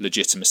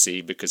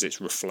legitimacy, because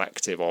it's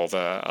reflective of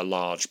a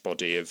large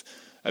body of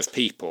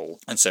people.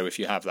 And so if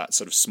you have that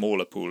sort of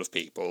smaller pool of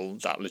people,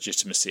 that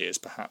legitimacy is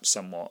perhaps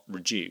somewhat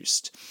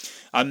reduced.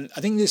 I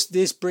think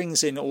this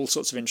brings in all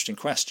sorts of interesting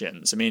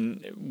questions. I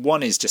mean,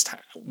 one is just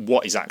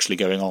what is actually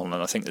going on,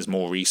 and I think there's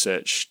more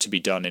research to be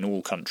done in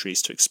all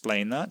countries to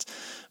explain that.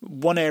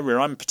 One area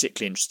I'm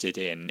particularly interested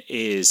in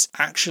is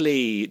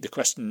actually the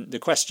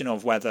question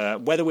of whether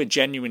we're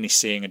genuinely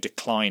seeing a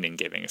decline in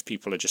giving, if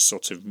people are just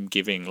sort of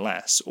giving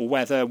less, or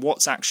whether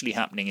what's actually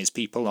happening is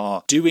people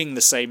are doing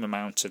the same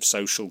amount of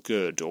social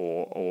good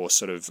or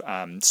sort of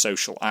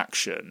social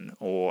action,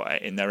 or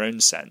in their own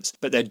sense,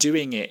 but they're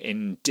doing it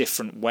in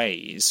different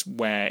ways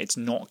where it's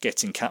not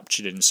getting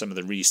captured in some of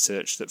the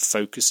research that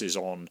focuses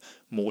on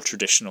more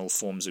traditional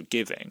forms of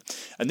giving.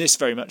 And this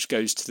very much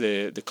goes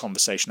to the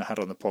conversation I had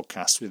on the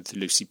podcast with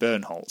Lucy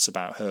Bernholtz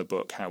about her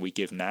book, How We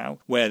Give Now,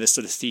 where the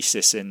sort of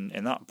thesis in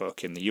that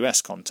book in the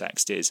US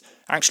context is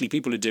actually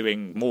people are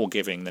doing more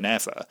giving than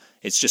ever.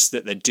 It's just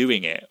that they're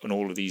doing it in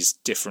all of these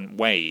different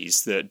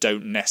ways that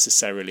don't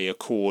necessarily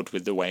accord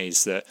with the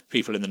ways that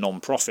people in the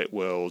non-profit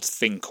world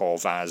think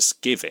of as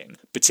giving,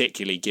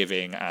 particularly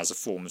giving as a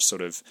form of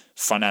sort of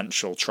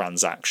financial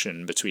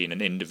transaction between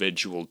an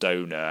individual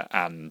donor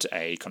and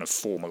a kind of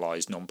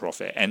formalised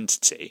non-profit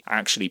entity.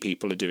 Actually,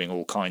 people are doing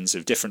all kinds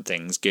of different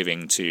things,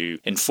 giving to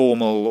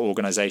informal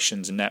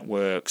organisations and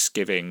networks,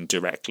 giving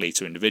directly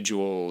to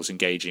individuals,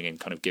 engaging in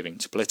kind of giving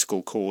to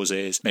political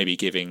causes, maybe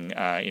giving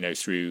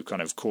through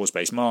kind of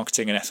cause-based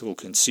marketing and ethical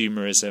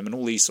consumerism and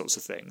all these sorts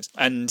of things.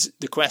 And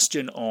the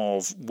question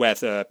of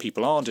whether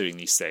people are doing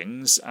these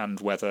things and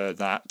whether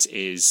that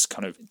is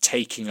kind of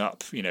taking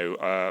up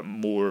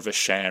more of a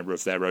share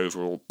of their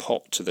overall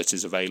pot that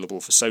is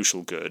available for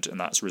social good, and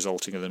that's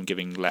resulting in them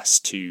giving less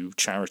to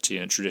charity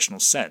in a traditional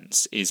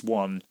sense, is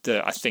one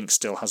that I think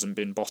still hasn't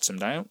been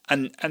bottomed out.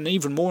 And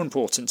even more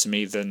important to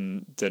me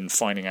than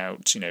finding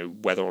out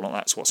whether or not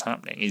that's what's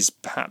happening is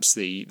perhaps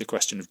the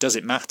question of, does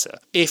it matter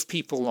if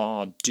people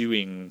are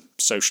doing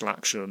social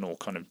action or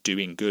kind of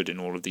doing good in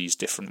all of these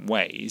different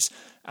ways,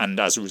 and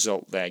as a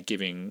result they're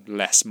giving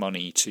less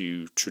money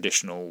to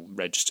traditional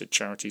registered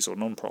charities or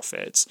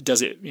non-profits?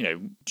 Does it,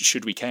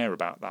 should we care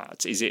about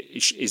that? Is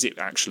it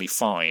actually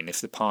fine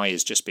if the pie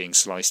is just being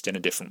sliced in a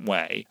different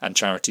way and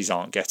charities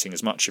aren't getting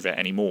as much of it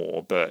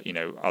anymore, but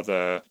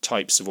other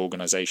types of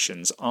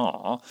organisations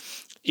are?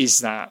 Is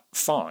that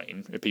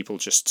fine? Are people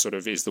just sort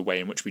of, is the way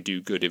in which we do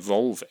good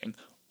evolving,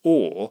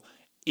 or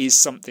is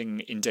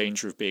something in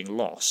danger of being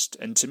lost?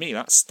 And to me,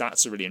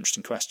 that's a really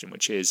interesting question,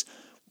 which is,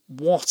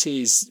 what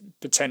is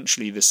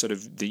potentially the sort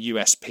of the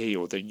USP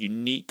or the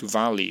unique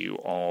value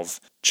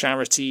of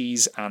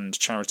charities and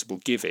charitable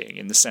giving,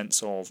 in the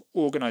sense of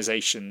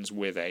organisations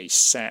with a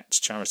set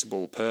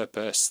charitable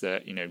purpose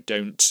that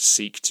don't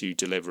seek to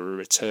deliver a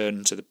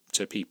return to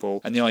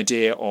people, and the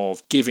idea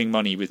of giving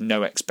money with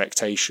no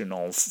expectation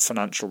of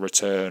financial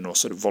return or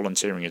sort of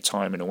volunteering your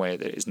time in a way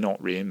that is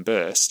not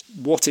reimbursed.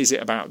 What is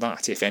it about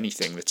that, if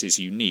anything, that is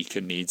unique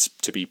and needs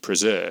to be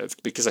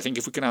preserved? Because I think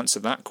if we can answer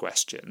that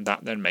question,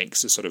 that then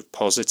makes a sort of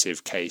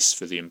positive case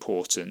for the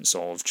importance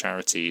of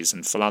charities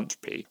and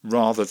philanthropy,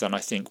 rather than I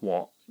think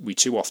what we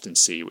too often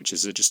see, which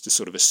is just a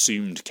sort of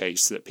assumed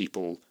case that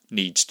people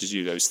need to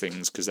do those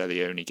things because they're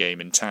the only game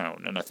in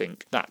town. And I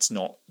think that's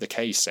not the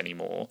case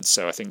anymore.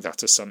 So I think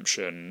that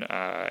assumption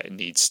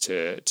needs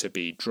to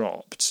be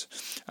dropped,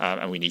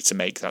 and we need to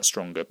make that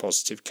stronger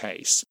positive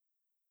case.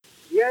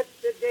 Yet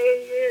the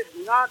day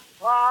is not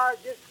far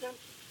distant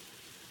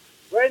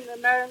when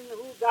the man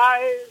who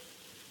dies,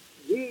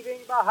 leaving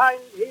behind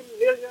him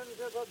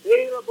millions of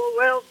available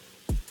wealth,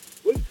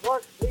 which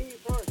was free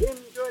for him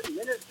to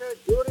administer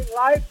during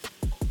life,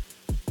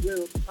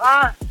 will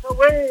pass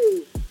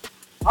away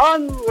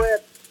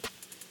unwept,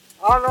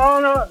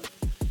 unhonored,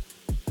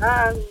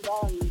 and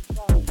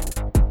unsung.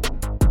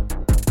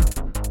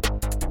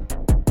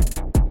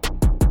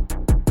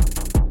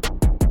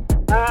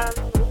 Man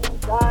who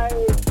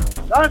dies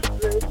thus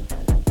rich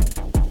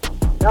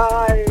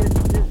dies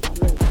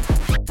disgraced.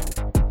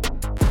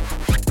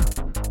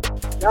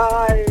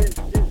 Dies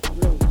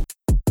disgraced.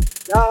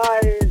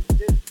 Dies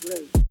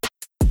disgraced.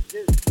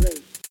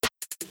 Disgraced.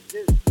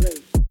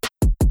 Disgraced.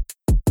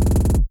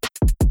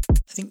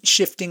 I think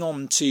shifting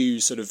on to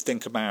sort of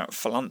think about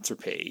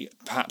philanthropy,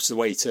 perhaps the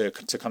way to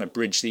kind of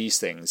bridge these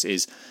things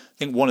is, I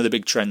think one of the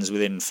big trends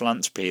within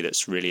philanthropy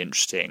that's really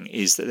interesting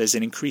is that there's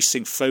an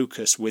increasing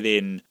focus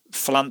within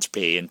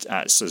philanthropy and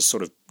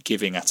sort of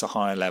giving at a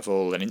higher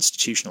level and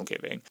institutional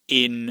giving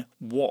in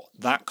what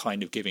that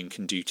kind of giving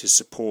can do to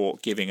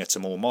support giving at a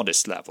more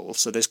modest level.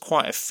 So there's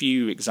quite a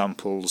few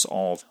examples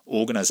of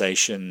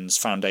organisations,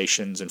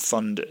 foundations and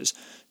funders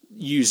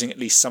using at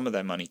least some of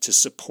their money to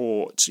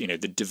support,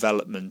 the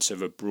development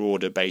of a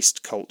broader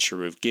based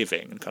culture of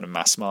giving and kind of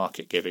mass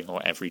market giving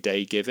or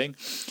everyday giving.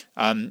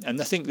 And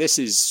I think this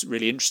is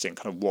really interesting,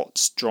 kind of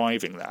what's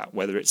driving that,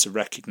 whether it's a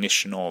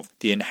recognition of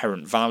the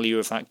inherent value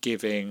of that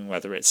giving,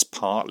 whether it's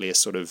partly a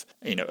sort of,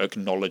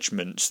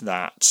 acknowledgement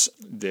that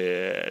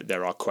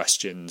there are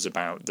questions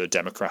about the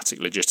democratic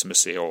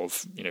legitimacy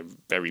of,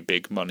 very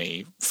big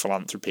money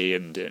philanthropy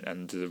and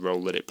the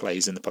role that it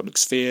plays in the public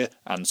sphere,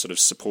 and sort of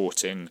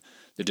supporting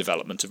the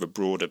development of a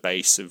broader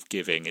base of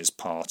giving is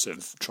part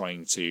of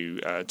trying to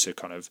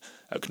kind of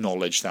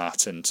acknowledge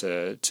that and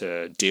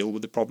to deal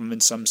with the problem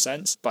in some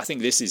sense. But I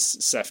think this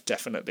is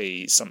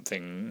definitely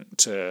something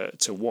to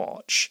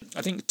watch.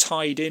 I think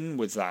tied in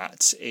with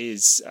that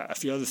is a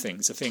few other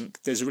things. I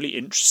think there's a really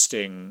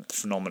interesting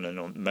phenomenon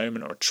at the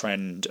moment, or a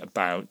trend,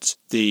 about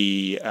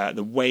the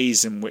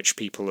ways in which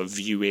people are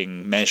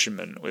viewing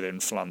measurement within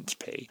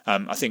philanthropy.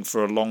 I think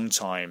for a long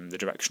time the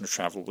direction of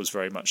travel was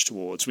very much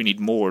towards we need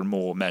more and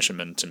more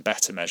measurement and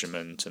better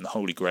measurement, and the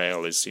holy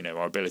grail is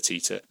our ability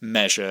to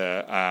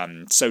measure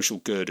social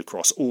good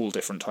across all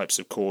different types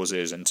of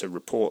causes and to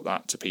report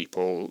that to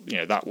people.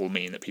 That will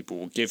mean that people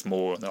will give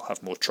more and they'll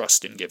have more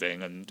trust in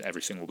giving and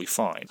everything will be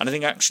fine. And I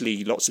think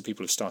actually lots of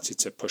people have started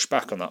to push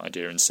back on that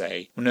idea and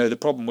say, well, no, the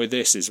problem with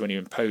this is when you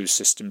impose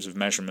systems of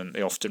measurement,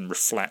 they often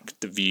reflect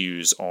the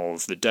views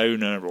of the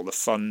donor or the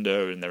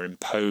funder, and they're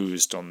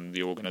imposed on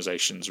the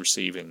organisations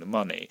receiving the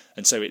money.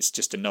 And so it's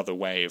just another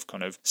way of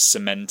kind of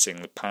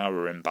cementing the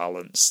power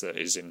imbalance that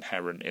is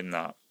inherent in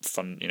that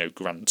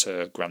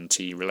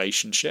grantee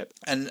relationship.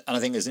 And I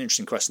think there's an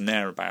interesting question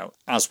there about,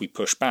 as we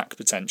push back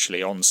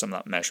potentially on some of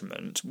that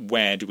measurement,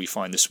 where do we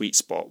find the sweet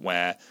spot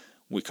where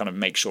we kind of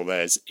make sure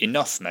there's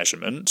enough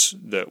measurement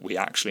that we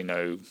actually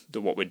know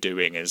that what we're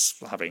doing is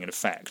having an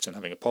effect and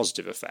having a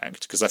positive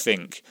effect? Because I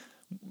think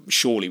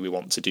surely we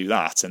want to do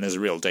that, and there's a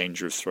real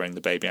danger of throwing the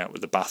baby out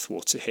with the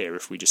bathwater here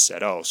if we just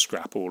said,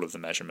 scrap all of the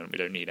measurement, we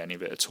don't need any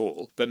of it at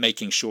all. But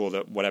making sure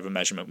that whatever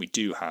measurement we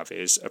do have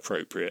is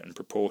appropriate and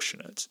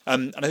proportionate.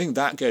 And I think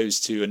that goes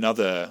to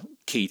another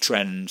key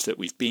trend that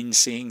we've been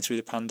seeing through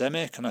the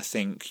pandemic, and I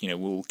think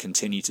we'll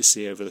continue to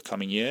see over the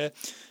coming year,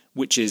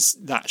 which is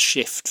that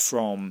shift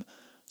from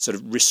sort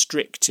of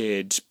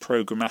restricted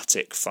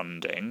programmatic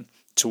funding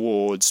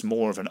towards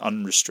more of an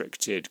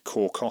unrestricted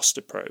core cost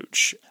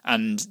approach.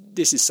 And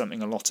this is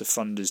something a lot of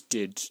funders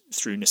did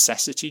through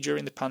necessity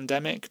during the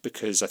pandemic,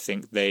 because I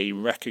think they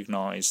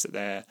recognised that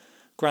their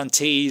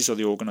grantees or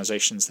the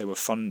organisations they were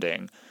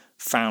funding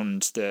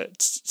found that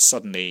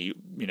suddenly,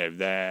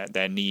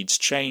 their needs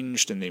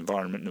changed and the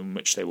environment in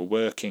which they were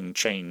working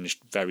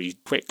changed very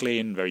quickly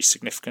and very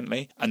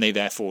significantly, and they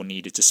therefore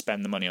needed to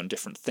spend the money on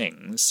different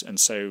things. And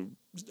so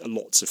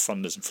lots of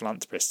funders and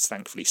philanthropists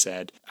thankfully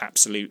said,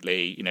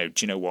 absolutely, do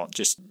you know what,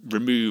 just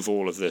remove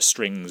all of the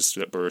strings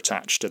that were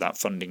attached to that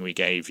funding we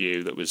gave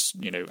you that was,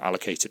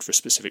 allocated for a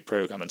specific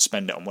program, and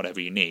spend it on whatever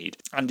you need.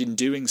 And in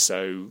doing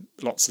so,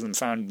 lots of them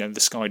found, the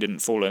sky didn't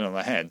fall in on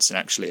their heads, and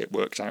actually it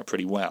worked out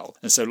pretty well.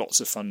 And so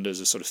lots of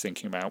funders are sort of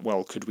thinking about,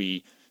 well, could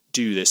we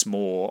do this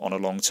more on a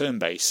long-term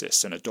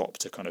basis and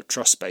adopt a kind of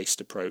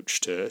trust-based approach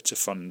to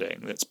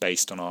funding that's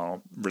based on our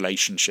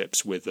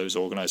relationships with those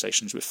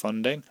organisations with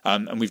funding.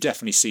 And we've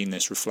definitely seen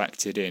this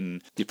reflected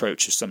in the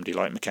approach of somebody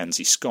like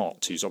Mackenzie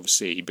Scott, who's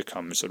obviously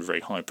become a sort of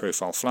very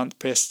high-profile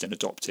philanthropist and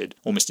adopted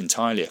almost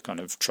entirely a kind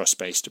of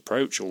trust-based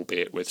approach,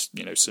 albeit with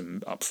some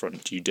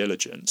upfront due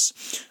diligence.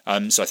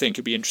 So I think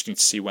it'd be interesting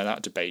to see where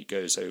that debate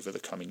goes over the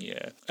coming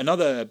year.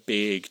 Another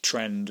big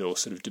trend or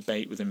sort of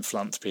debate within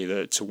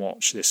philanthropy to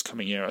watch this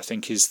coming year, I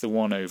think, is the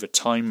one over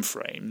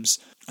timeframes.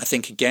 I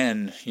think,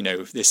 again,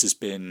 this has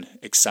been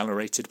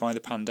accelerated by the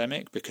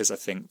pandemic, because I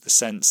think the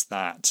sense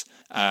that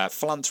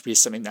philanthropy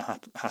is something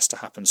that has to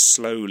happen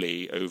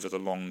slowly over the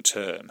long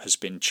term has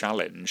been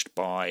challenged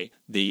by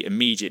the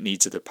immediate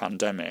needs of the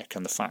pandemic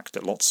and the fact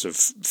that lots of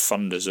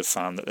funders have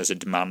found that there's a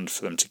demand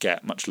for them to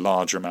get much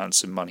larger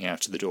amounts of money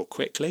out of the door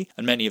quickly,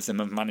 and many of them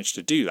have managed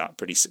to do that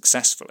pretty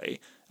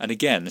successfully. And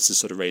again, this has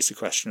sort of raised the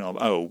question of,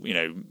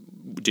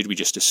 did we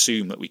just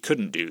assume that we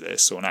couldn't do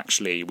this? Or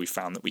actually we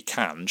found that we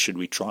can. Should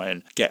we try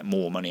and get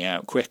more money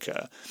out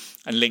quicker?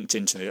 And linked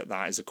into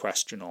that is a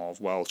question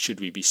of, well, should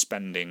we be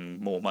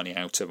spending more money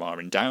out of our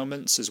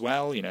endowments as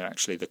well?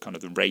 Actually the kind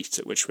of the rate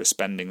at which we're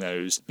spending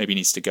those maybe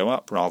needs to go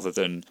up, rather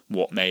than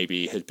what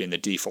maybe had been the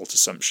default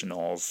assumption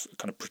of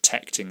kind of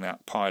protecting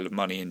that pile of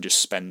money and just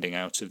spending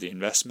out of the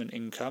investment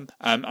income.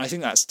 I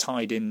think that's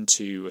tied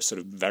into a sort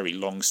of very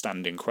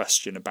long-standing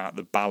question about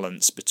the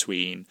balance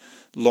between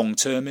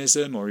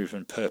long-termism or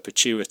even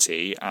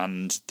perpetuity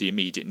and the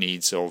immediate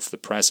needs of the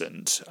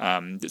present.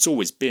 There's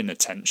always been a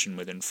tension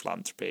within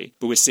philanthropy,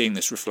 but we're seeing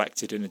this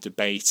reflected in a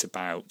debate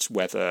about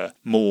whether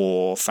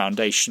more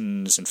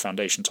foundations and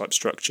foundation-type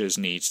structures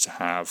need to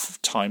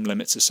have time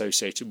limits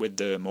associated with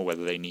them, or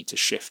whether they need to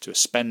shift to a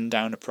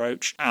spend-down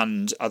approach,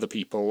 and other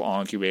people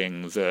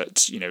arguing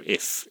that, you know,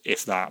 if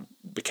that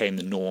became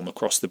the norm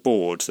across the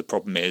board, the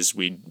problem is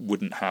we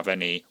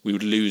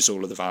would lose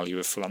all of the value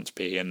of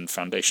philanthropy and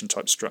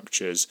foundation-type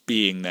structures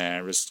being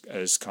there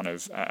as kind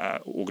of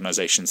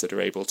organisations that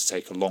are able to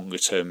take a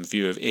longer-term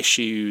view of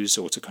issues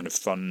or to kind of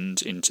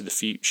fund into the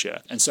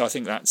future. And so I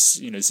think that's,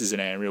 you know, this is an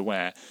area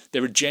where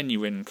there are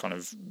genuine kind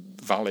of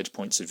valid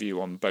points of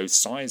view on both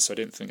sides. So I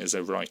don't think there's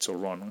a right or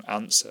wrong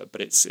answer,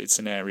 but it's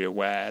an area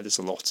where there's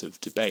a lot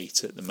of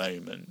debate at the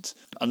moment.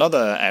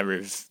 Another area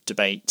of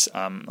debate,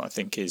 I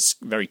think, is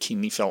very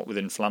keenly felt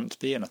within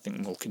philanthropy, and I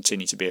think will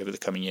continue to be over the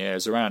coming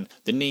years, around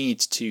the need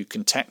to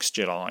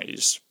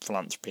contextualise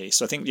philanthropy.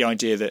 So I think the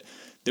idea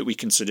that we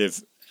can sort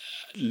of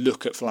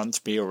look at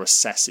philanthropy or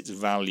assess its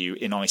value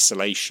in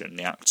isolation,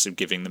 the acts of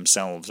giving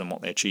themselves and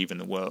what they achieve in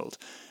the world.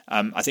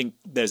 I think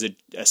there's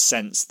a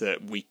sense that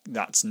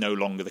that's no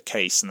longer the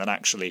case, and that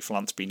actually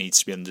philanthropy needs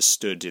to be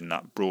understood in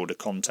that broader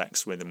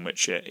context within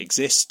which it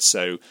exists.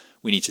 So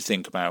we need to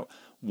think about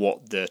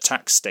what the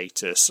tax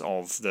status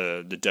of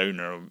the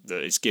donor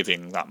that is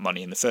giving that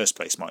money in the first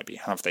place might be.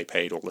 Have they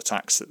paid all the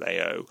tax that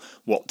they owe?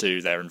 What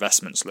do their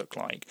investments look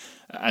like?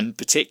 And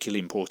particularly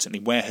importantly,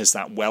 where has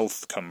that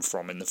wealth come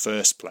from in the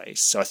first place?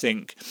 So I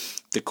think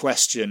the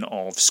question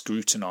of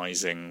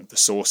scrutinising the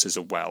sources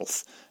of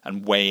wealth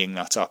and weighing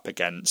that up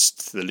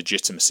against the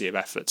legitimacy of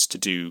efforts to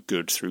do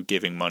good through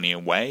giving money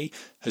away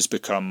has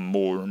become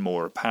more and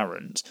more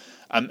apparent.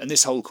 And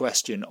this whole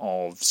question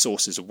of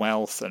sources of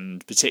wealth,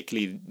 and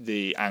particularly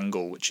the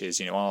angle which is,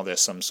 you know, are there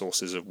some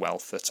sources of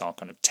wealth that are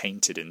kind of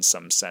tainted in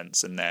some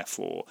sense, and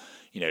therefore,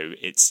 you know,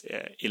 it's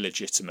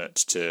illegitimate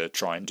to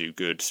try and do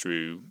good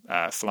through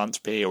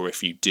philanthropy, or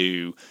if you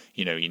do,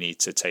 you know, you need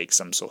to take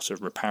some sort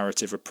of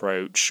reparative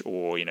approach,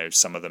 or, you know,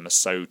 some of them are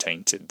so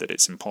tainted that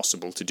it's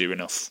impossible to do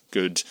enough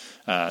good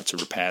to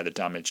repair the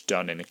damage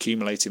done in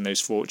accumulating those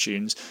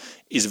fortunes,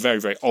 is a very,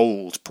 very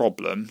old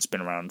problem. It's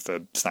been around for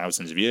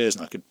thousands of years,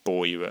 and I could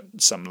bore you at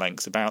some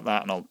length about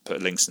that, and I'll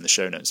put links in the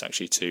show notes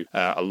actually to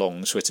a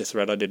long Twitter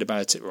thread I did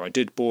about it, where I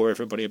did bore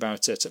everybody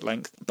about it at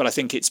length. But I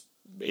think it's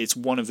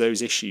one of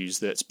those issues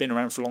that's been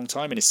around for a long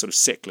time, and it's sort of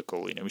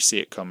cyclical. You know, we see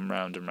it come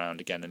round and round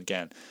again and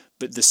again.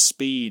 But the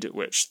speed at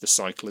which the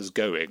cycle is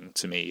going,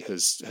 to me,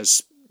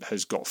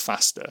 has got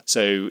faster.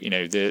 So, you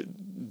know,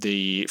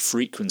 the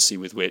frequency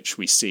with which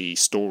we see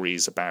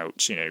stories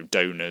about, you know,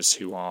 donors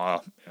who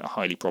are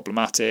highly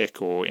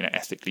problematic or, you know,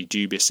 ethically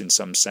dubious in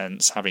some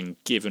sense, having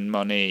given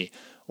money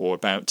or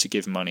about to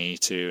give money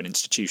to an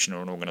institution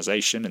or an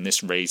organisation, and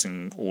this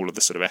raising all of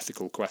the sort of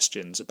ethical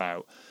questions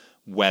about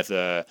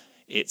whether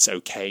it's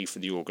okay for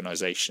the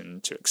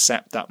organisation to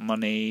accept that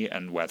money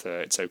and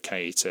whether it's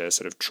okay to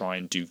sort of try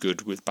and do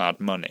good with bad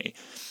money.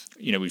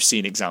 You know, we've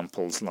seen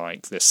examples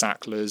like the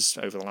Sacklers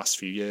over the last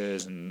few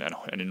years, and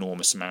an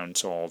enormous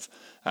amount of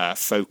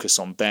focus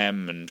on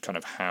them and kind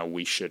of how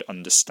we should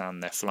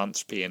understand their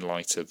philanthropy in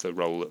light of the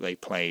role that they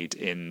played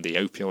in the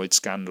opioid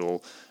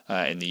scandal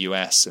in the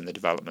US and the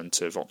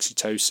development of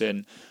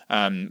oxytocin.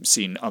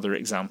 Seen other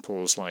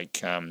examples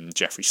like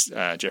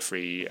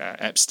Jeffrey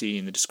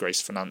Epstein, the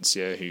disgraced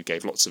financier who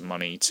gave lots of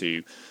money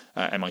to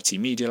MIT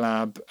Media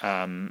Lab,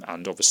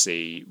 and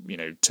obviously, you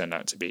know, turned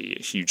out to be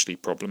hugely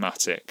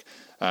problematic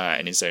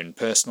in his own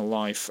personal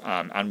life,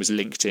 and was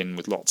linked in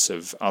with lots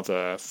of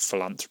other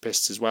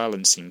philanthropists as well,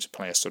 and seemed to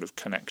play a sort of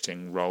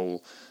connecting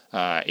role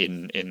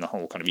in the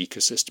whole kind of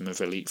ecosystem of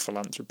elite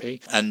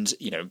philanthropy. And,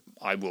 you know,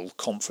 I will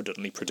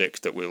confidently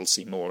predict that we'll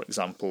see more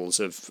examples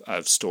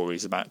of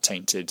stories about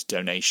tainted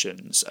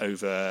donations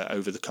over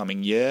the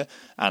coming year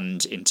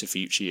and into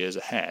future years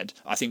ahead.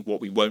 I think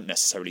what we won't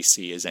necessarily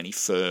see is any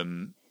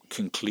firm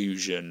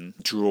conclusion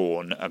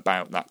drawn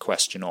about that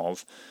question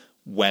of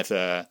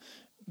whether,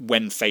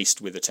 when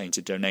faced with a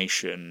tainted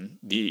donation,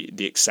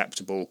 the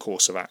acceptable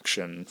course of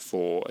action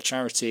for a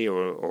charity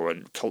or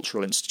a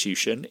cultural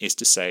institution is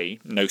to say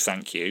no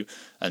thank you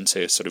and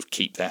to sort of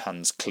keep their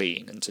hands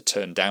clean and to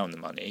turn down the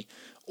money,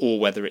 or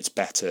whether it's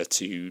better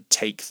to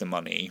take the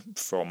money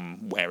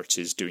from where it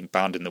is doing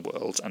bad in the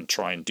world and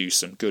try and do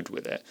some good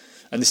with it.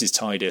 And this is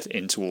tied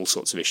into all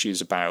sorts of issues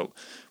about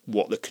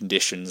what the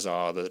conditions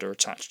are that are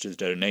attached to the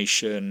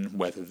donation,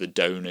 whether the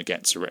donor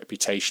gets a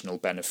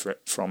reputational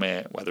benefit from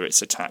it, whether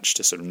it's attached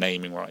to sort of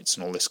naming rights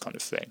and all this kind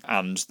of thing.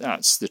 And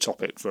that's the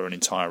topic for an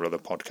entire other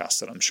podcast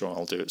that I'm sure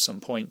I'll do at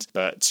some point.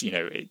 But, you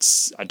know,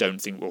 I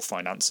don't think we'll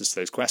find answers to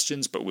those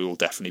questions, but we will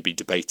definitely be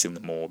debating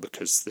them more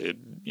because the,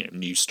 you know,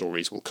 news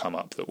stories will come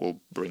up that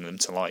will bring them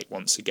to light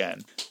once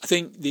again. I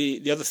think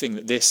the other thing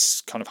that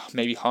this kind of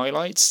maybe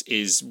highlights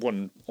is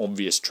one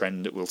obvious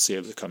trend that we'll see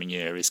over the coming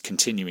year is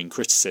continuing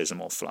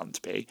criticism of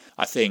philanthropy.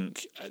 I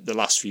think the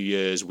last few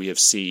years we have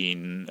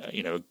seen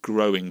a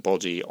growing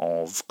body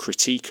of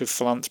critique of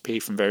philanthropy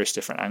from various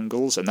different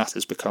angles, and that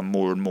has become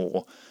more and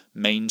more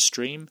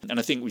mainstream. And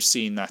I think we've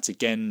seen that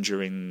again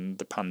during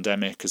the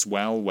pandemic as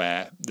well,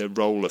 where the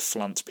role of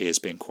philanthropy has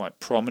been quite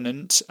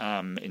prominent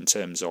in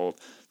terms of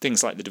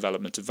things like the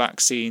development of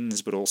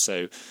vaccines, but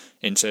also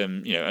in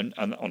terms,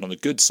 and on the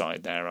good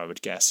side there, I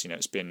would guess,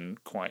 it's been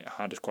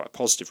had quite a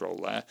positive role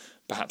there,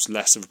 perhaps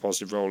less of a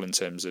positive role in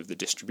terms of the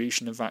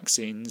distribution of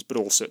vaccines, but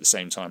also at the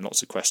same time,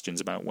 lots of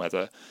questions about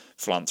whether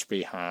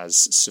philanthropy has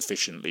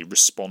sufficiently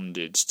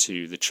responded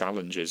to the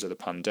challenges of the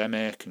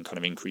pandemic and kind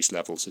of increased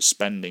levels of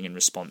spending in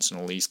response and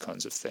all these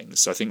kinds of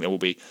things. So I think there will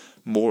be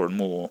more and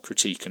more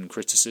critique and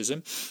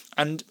criticism.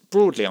 And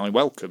broadly, I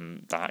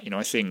welcome that.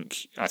 I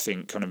think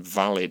kind of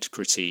valid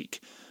critique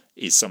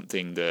is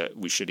something that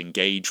we should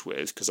engage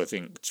with, because I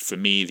think for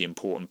me the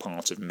important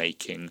part of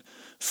making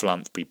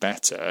philanthropy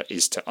better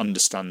is to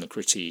understand the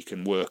critique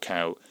and work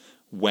out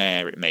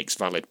where it makes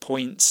valid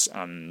points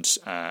and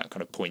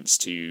kind of points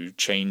to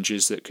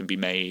changes that can be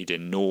made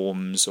in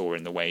norms or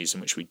in the ways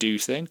in which we do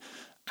things,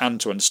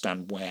 and to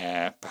understand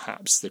where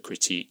perhaps the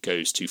critique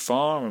goes too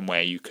far and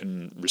where you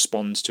can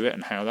respond to it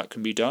and how that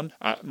can be done.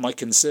 My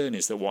concern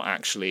is that what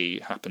actually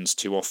happens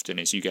too often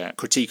is you get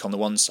critique on the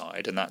one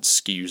side and that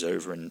skews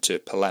over into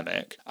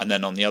polemic, and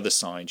then on the other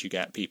side you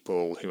get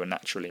people who are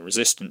naturally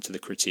resistant to the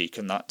critique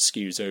and that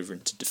skews over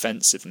into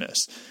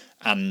defensiveness.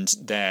 And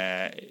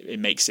it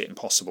makes it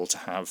impossible to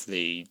have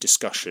the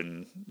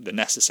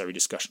necessary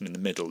discussion in the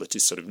middle that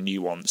is sort of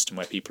nuanced and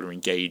where people are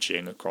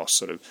engaging across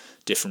sort of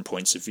different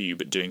points of view,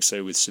 but doing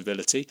so with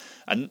civility.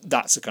 And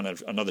that's a kind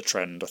of another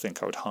trend I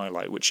think I would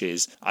highlight, which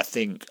is I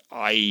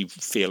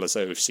feel as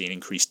though we've seen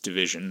increased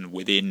division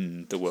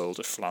within the world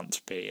of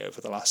philanthropy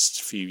over the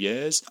last few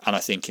years. And I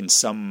think in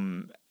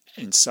some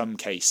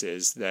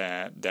cases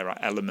there are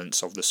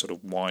elements of the sort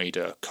of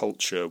wider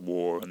culture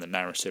war and the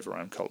narrative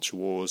around culture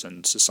wars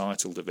and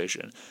societal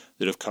division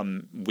that have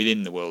come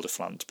within the world of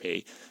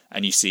philanthropy,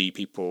 and you see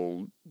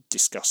people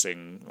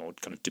discussing or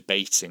kind of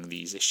debating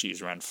these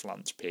issues around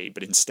philanthropy,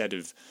 but instead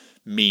of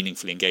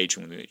meaningfully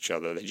engaging with each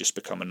other, they just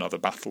become another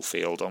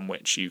battlefield on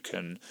which you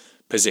can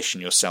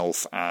position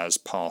yourself as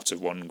part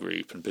of one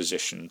group and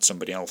position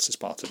somebody else as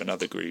part of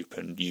another group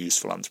and use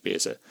philanthropy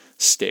as a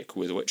stick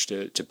with which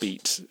to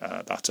beat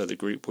that other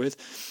group with.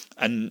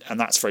 And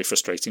that's very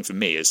frustrating for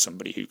me as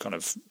somebody who kind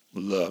of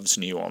loves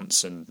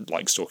nuance and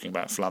likes talking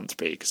about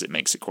philanthropy, because it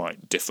makes it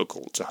quite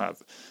difficult to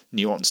have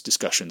nuanced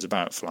discussions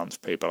about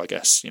philanthropy. But I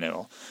guess,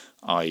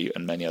 I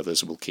and many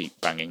others will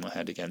keep banging my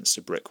head against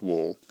a brick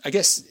wall. I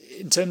guess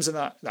in terms of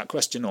that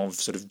question of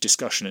sort of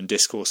discussion and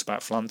discourse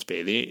about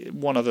philanthropy, the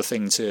one other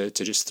thing to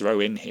just throw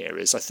in here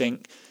is I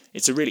think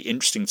it's a really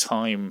interesting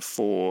time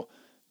for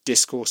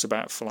discourse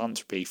about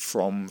philanthropy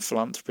from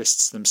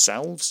philanthropists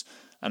themselves.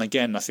 And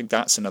again, I think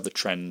that's another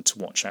trend to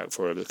watch out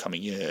for over the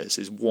coming years,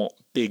 is what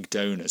big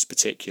donors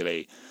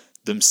particularly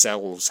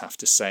themselves have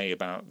to say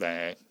about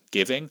their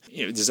giving.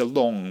 There's a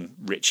long,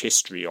 rich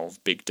history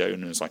of big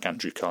donors like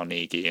Andrew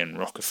Carnegie and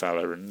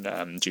Rockefeller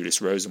and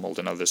Julius Rosenwald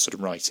and others sort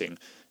of writing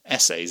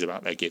essays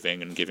about their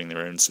giving and giving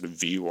their own sort of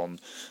view on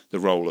the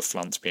role of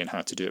philanthropy and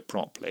how to do it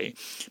properly.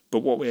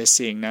 But what we're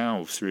seeing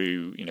now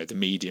through the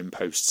Medium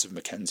posts of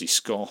Mackenzie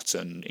Scott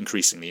and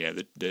increasingly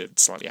the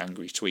slightly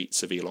angry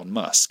tweets of Elon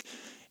Musk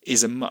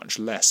is a much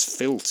less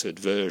filtered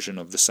version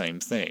of the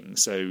same thing.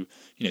 So,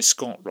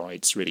 Scott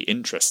writes really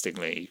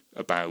interestingly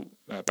about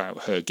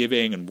her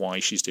giving and why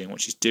she's doing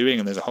what she's doing,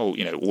 and there's a whole,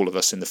 all of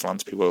us in the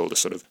philanthropy world are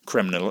sort of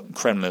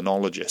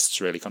Kremlinologists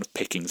really kind of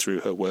picking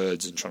through her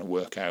words and trying to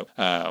work out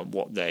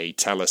what they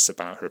tell us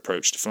about her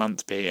approach to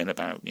philanthropy and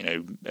about,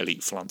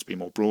 elite philanthropy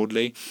more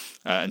broadly.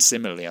 And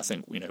similarly, I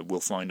think,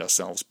 we'll find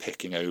ourselves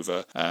picking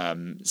over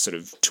sort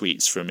of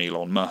tweets from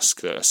Elon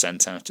Musk that are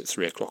sent out at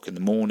 3:00 in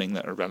the morning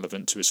that are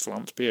relevant to his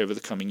philanthropy over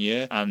the coming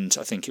year. And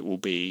I think it will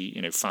be,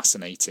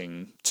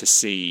 fascinating to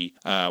see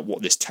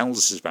what this tells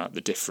us about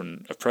the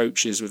different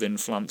approaches within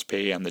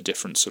philanthropy and the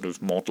different sort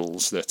of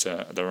models that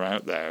are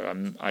out there.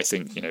 I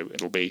think,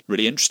 it'll be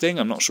really interesting.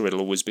 I'm not sure it'll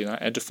always be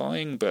that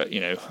edifying, but,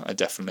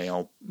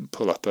 I'll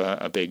pull up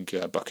a big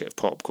bucket of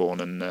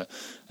popcorn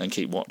and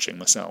keep watching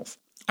myself.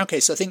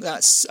 Okay, so I think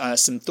that's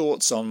some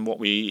thoughts on what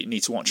we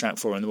need to watch out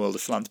for in the world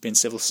of philanthropy and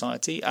civil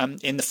society.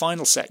 In the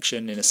final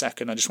section, in a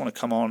second, I just want to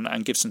come on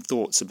and give some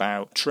thoughts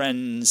about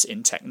trends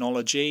in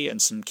technology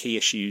and some key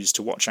issues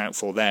to watch out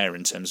for there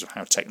in terms of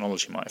how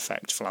technology might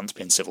affect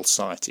philanthropy and civil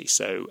society.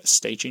 So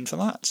stay tuned for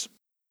that.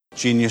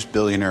 Genius,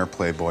 billionaire,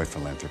 playboy,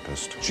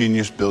 philanthropist.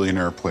 Genius,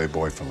 billionaire,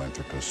 playboy,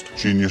 philanthropist.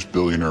 Genius,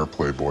 billionaire,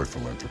 playboy,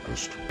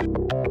 philanthropist.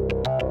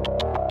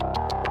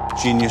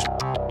 Genius,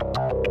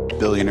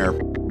 billionaire,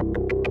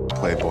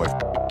 playboy,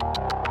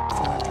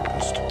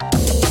 philanthropist.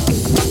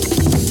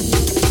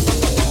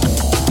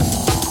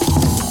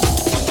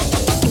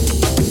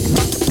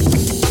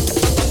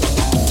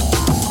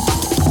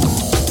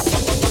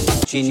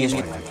 Genius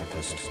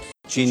philanthropist.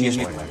 Genius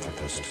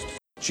philanthropist.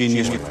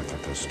 Genius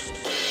philanthropist.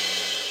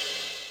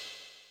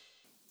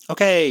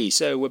 Okay,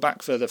 so we're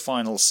back for the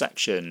final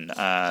section.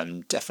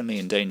 Definitely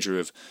in danger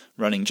of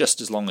running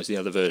just as long as the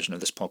other version of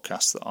this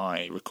podcast that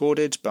I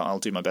recorded, but I'll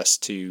do my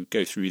best to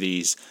go through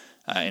these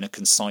in a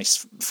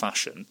concise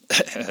fashion.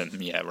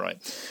 Yeah, right.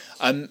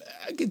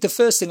 The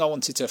first thing I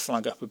wanted to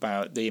flag up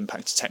about the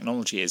impact of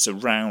technology is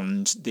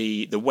around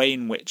the way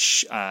in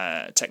which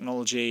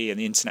technology and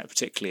the internet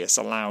particularly has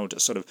allowed a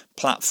sort of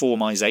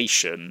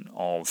platformization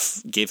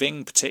of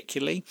giving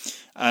particularly.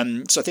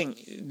 So I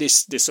think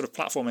this sort of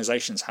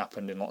platformization has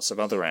happened in lots of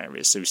other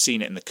areas. So we've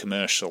seen it in the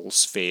commercial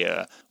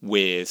sphere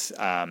with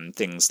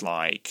things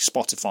like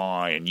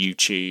Spotify and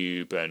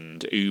YouTube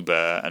and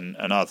Uber and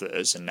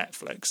others and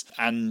Netflix.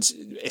 And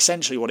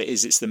essentially what it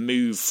is, it's the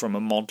move from a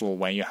model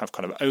where you have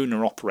kind of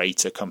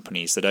owner-operator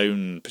companies that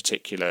own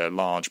particular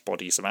large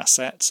bodies of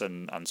assets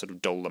and sort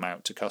of dole them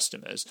out to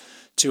customers,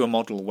 to a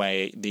model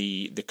where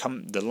the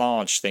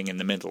large thing in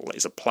the middle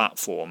is a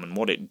platform, and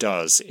what it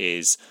does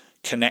is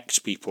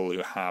connect people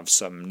who have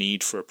some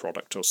need for a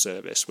product or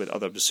service with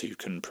others who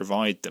can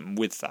provide them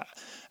with that.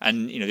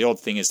 And the odd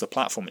thing is the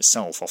platform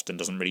itself often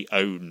doesn't really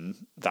own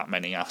that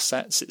many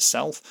assets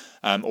itself,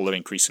 although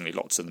increasingly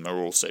lots of them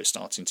are also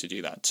starting to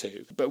do that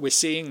too. But we're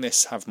seeing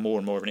this have more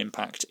and more of an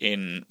impact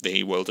in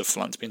the world of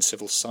philanthropy and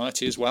civil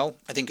society as well.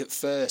 I think at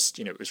first,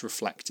 it was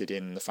reflected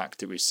in the fact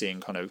that we're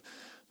seeing kind of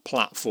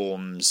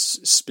platforms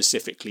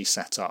specifically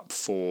set up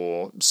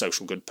for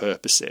social good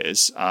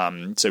purposes.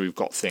 So we've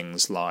got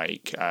things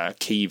like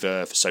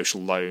Kiva for social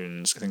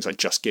loans, things like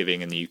Just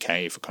Giving in the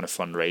UK for kind of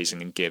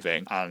fundraising and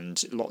giving,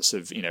 and lots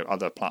of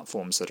other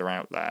platforms that are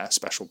out there,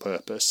 special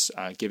purpose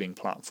giving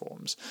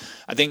platforms.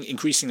 I think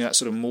increasingly that's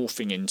sort of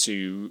morphing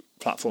into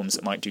platforms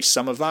that might do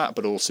some of that,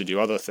 but also do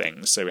other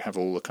things. So we have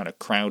all the kind of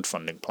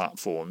crowdfunding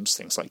platforms,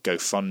 things like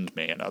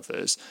GoFundMe and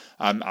others,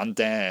 and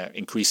they're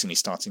increasingly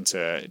starting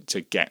to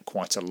get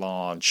quite a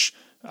large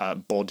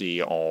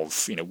body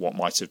of what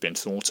might have been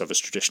thought of as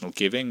traditional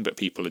giving, but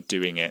people are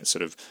doing it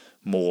sort of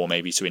more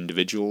maybe to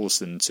individuals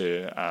than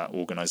to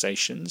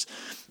organisations.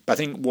 But I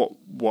think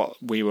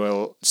what we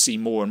will see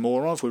more and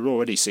more of, we're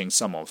already seeing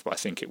some of, but I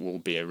think it will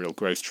be a real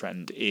growth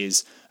trend,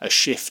 is a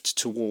shift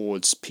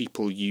towards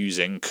people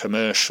using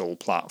commercial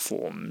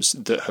platforms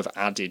that have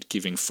added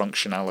giving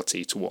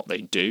functionality to what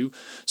they do.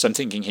 So I'm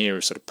thinking here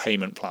of sort of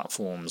payment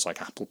platforms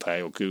like Apple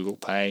Pay or Google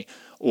Pay,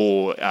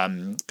 or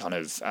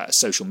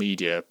social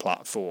media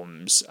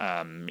platforms,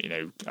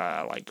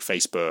 like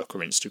Facebook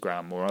or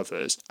Instagram or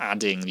others,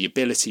 adding the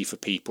ability for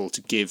people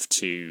to give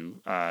to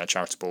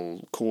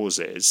charitable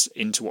causes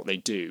into what they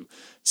do,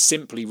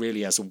 simply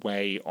really as a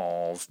way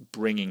of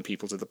bringing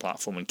people to the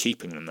platform and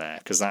keeping them there,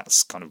 because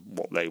that's kind of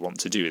what they want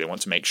to do. They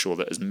want to make sure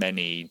that as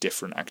many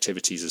different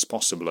activities as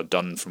possible are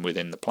done from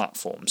within the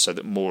platform, so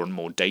that more and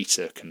more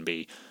data can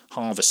be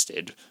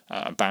harvested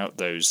about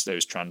those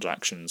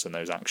transactions and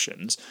those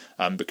actions,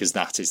 because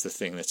that is the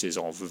thing that is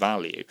of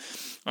value.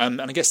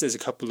 And I guess there's a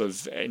couple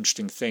of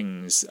interesting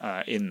things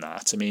in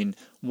that. I mean,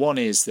 one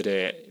is that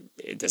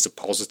there's a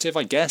positive,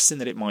 I guess, in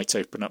that it might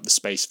open up the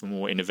space for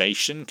more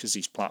innovation, because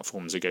these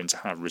platforms are going to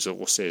have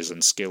resources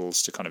and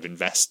skills to kind of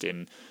invest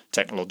in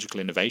technological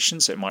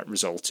innovation, so it might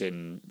result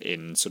in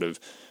sort of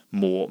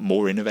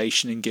more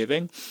innovation in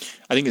giving.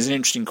 I think there's an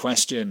interesting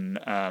question,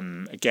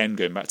 again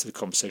going back to the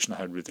conversation I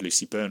had with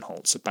Lucy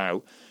Bernholtz,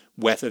 about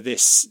whether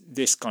this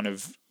kind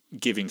of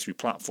giving through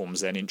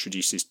platforms then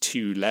introduces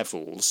two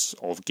levels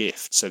of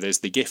gift. So there's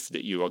the gift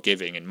that you are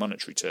giving in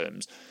monetary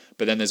terms,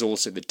 but then there's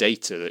also the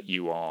data that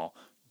you are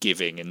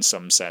giving in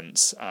some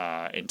sense,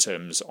 in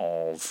terms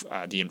of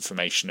the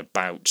information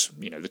about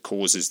the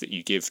causes that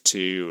you give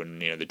to,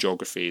 and the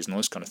geographies and all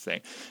this kind of thing.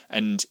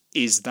 And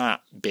is that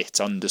bit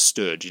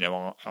understood?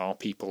 Are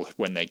people,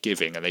 when they're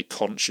giving, are they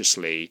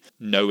consciously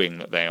knowing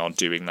that they are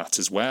doing that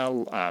as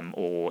well,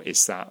 or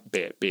is that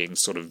bit being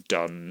sort of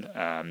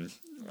done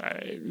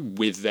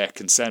with their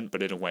consent,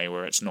 but in a way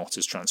where it's not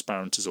as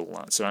transparent as all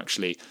that? So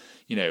actually,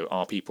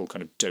 are people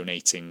kind of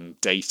donating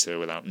data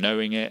without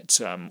knowing it,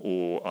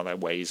 or are there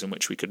ways in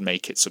which we could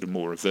make it sort of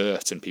more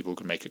overt and people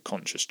could make a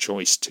conscious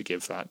choice to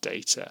give that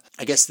data?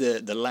 I guess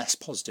the less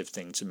positive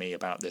thing to me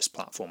about this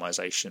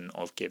platformization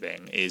of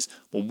giving is,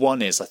 well,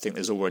 one is I think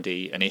there's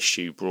already an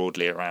issue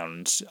broadly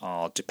around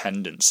our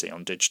dependency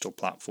on digital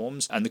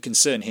platforms, and the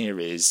concern here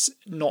is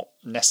not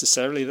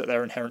necessarily that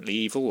they're inherently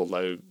evil,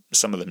 although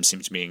some of them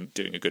seem to be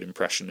doing a good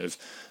impression of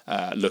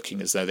looking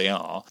as though they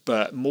are,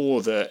 but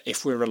more that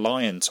if we're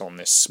reliant on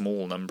this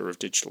small number of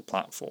digital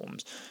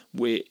platforms,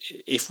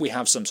 if we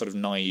have some sort of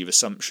naive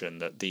assumption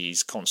that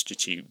these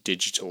constitute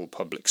digital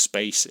public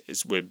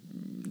spaces, we're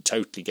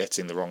totally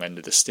getting the wrong end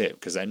of the stick,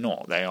 because they're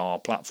not. They are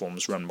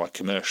platforms run by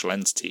commercial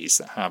entities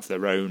that have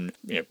their own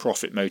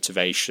profit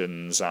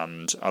motivations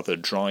and other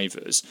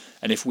drivers.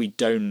 And if we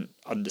don't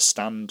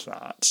understand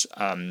that,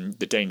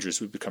 the danger is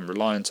we become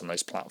reliant on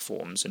those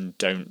platforms and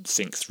don't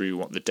think through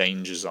what the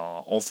dangers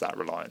are of that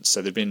reliance.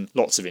 So there have been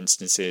lots of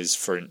instances,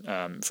 for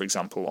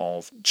example,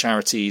 of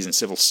charities and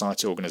civil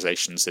society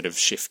organisations that have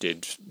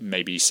shifted,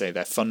 maybe say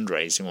their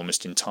fundraising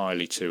almost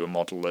entirely to a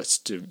model that's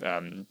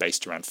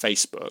based around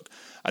Facebook,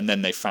 and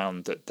then they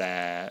found that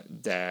their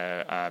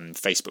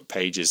Facebook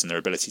pages and their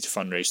ability to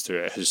fundraise through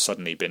it has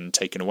suddenly been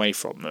taken away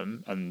from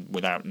them, and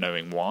without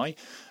knowing why.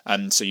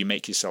 And so you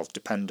make yourself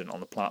dependent on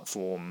the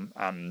platform,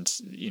 and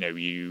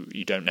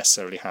you don't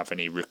necessarily have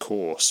any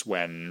recourse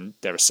when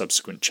there are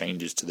subsequent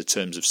changes to the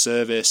terms of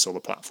service, or the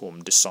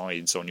platform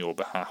decides on your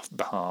behalf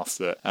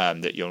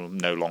that you're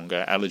no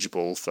longer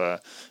eligible for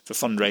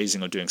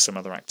fundraising or doing some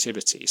other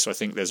activity. So I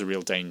think there's a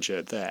real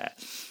danger there.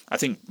 I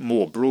think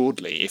more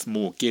broadly, if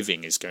more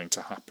giving is going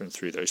to happen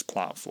through those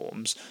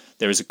platforms,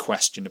 there is a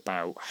question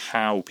about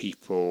how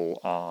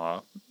people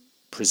are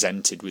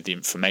presented with the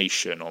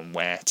information on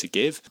where to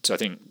give. So I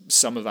think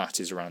some of that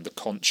is around the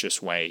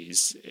conscious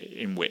ways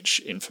in which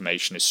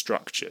information is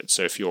structured.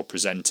 So if you're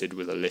presented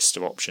with a list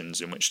of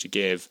options in which to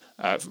give,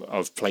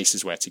 of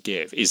places where to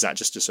give, is that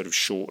just a sort of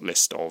short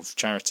list of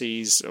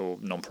charities or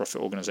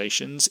non-profit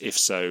organisations? If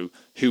so,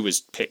 who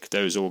has picked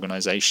those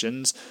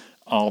organisations?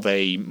 Are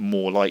they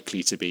more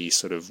likely to be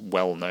sort of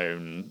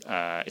well-known,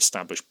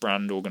 established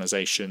brand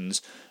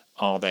organisations?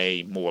 Are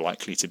they more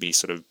likely to be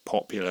sort of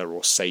popular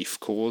or safe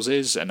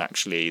causes? And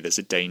actually there's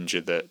a danger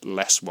that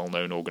less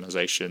well-known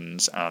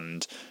organisations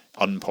and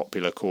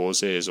unpopular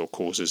causes, or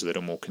causes that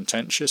are more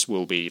contentious,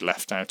 will be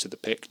left out of the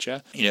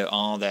picture.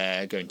 Are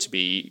there going to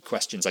be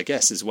questions, I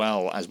guess, as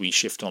well, as we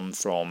shift on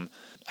from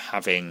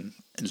having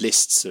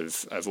lists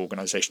of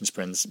organisations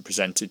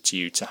presented to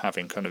you to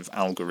having kind of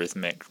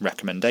algorithmic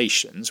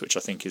recommendations, which I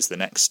think is the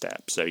next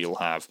step. So you'll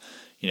have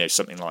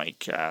something like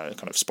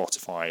kind of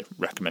Spotify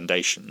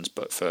recommendations,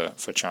 but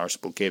for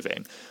charitable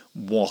giving.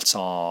 What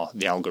are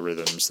the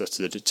algorithms that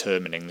are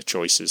determining the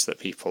choices that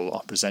people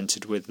are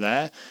presented with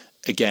there?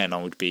 Again,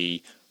 I would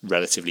be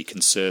relatively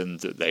concerned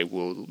that they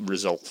will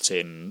result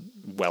in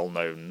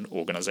well-known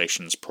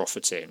organisations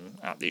profiting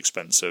at the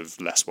expense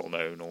of less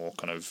well-known, or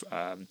kind of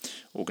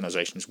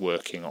organisations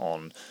working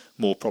on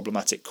more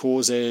problematic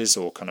causes,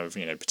 or kind of,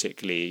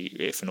 particularly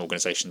if an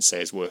organisation,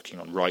 say, is working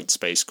on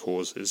rights-based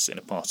causes in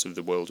a part of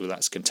the world where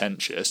that's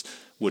contentious,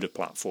 would a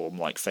platform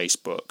like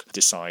Facebook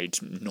decide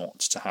not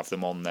to have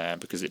them on there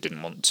because it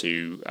didn't want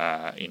to,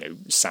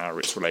 sour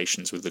its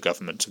relations with the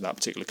government of that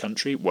particular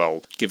country?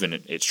 Well, given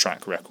its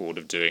track record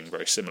of doing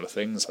very similar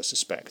things, I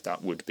suspect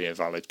that would be a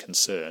valid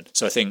concern.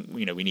 So I think,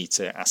 we need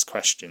to ask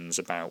questions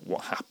about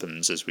what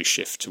happens as we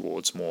shift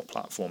towards more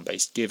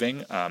platform-based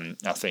giving.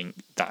 I think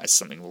that is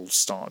something we'll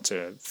start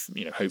to,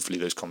 hopefully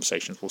those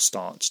conversations will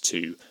start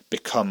to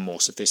become more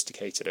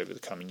sophisticated over the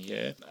coming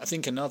year. I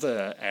think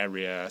another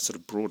area, sort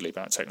of broadly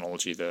about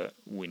technology, that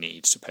we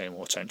need to pay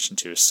more attention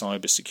to is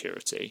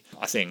cybersecurity.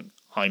 I think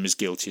I'm as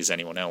guilty as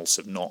anyone else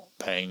of not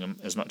paying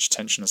as much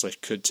attention as I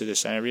could to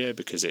this area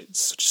because it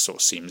just sort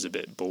of seems a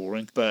bit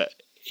boring. But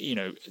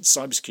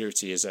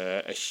cybersecurity is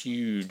a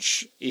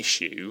huge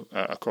issue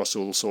across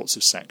all sorts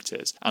of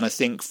sectors. And I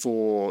think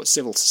for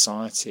civil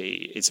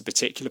society, it's a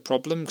particular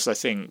problem because I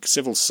think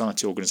civil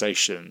society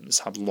organisations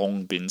have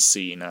long been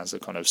seen as a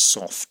kind of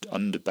soft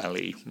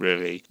underbelly,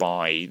 really,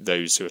 by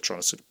those who are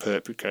trying to sort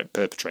of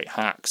perpetrate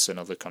hacks and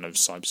other kind of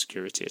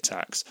cybersecurity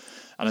attacks.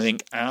 And I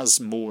think as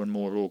more and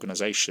more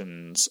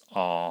organisations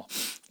are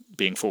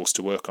being forced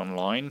to work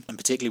online, and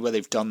particularly where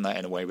they've done that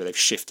in a way where they've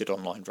shifted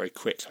online very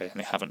quickly and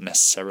they haven't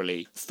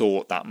necessarily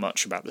thought that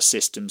much about the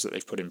systems that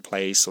they've put in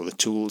place or the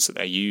tools that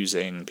they're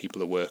using.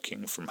 People are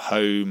working from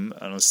home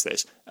and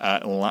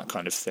all that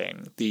kind of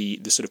thing. The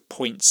sort of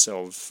points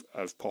of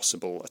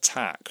possible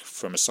attack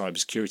from a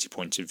cybersecurity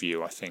point of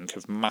view, I think,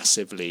 have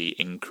massively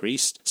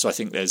increased. So I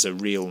think there's a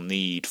real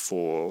need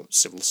for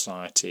civil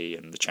society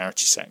and the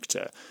charity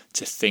sector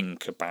to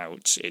think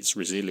about its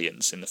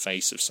resilience in the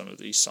face of some of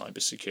these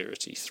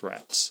cybersecurity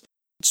threats.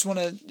 I just want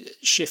to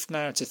shift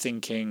now to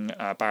thinking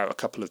about a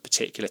couple of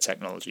particular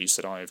technologies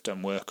that I've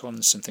done work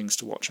on, some things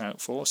to watch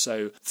out for.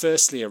 So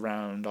firstly,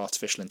 around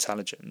artificial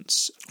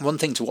intelligence. One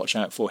thing to watch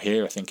out for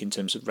here, I think, in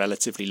terms of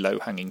relatively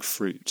low-hanging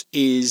fruit,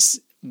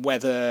 is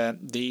whether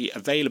the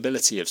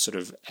availability of sort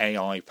of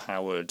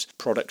AI-powered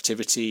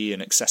productivity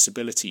and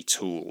accessibility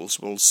tools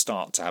will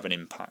start to have an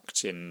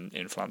impact in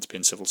philanthropy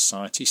and civil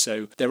society.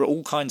 So there are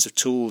all kinds of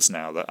tools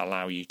now that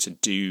allow you to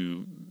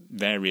do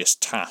various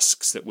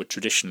tasks that would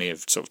traditionally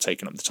have sort of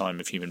taken up the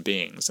time of human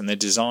beings, and they're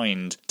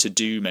designed to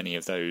do many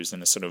of those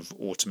in a sort of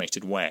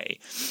automated way.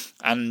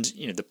 And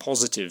the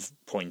positive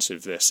point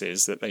of this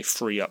is that they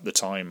free up the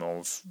time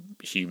of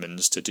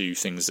humans to do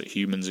things that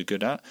humans are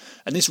good at,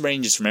 and this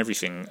ranges from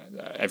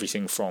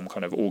everything from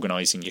kind of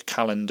organising your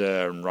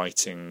calendar and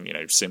writing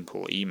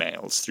simple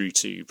emails through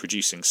to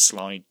producing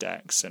slide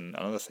decks and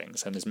other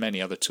things, and there's many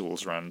other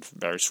tools around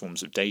various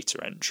forms of data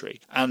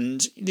entry.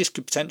 And this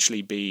could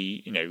potentially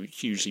be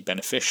hugely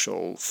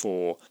beneficial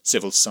for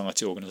civil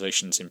society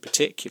organisations in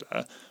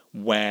particular,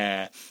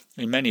 where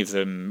many of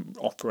them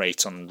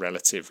operate on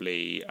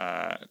relatively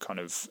kind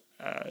of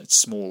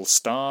small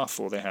staff,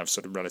 or they have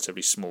sort of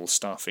relatively small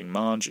staffing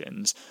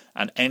margins,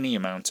 and any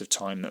amount of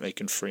time that they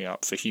can free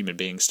up for human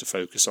beings to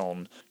focus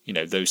on,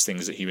 those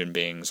things that human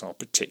beings are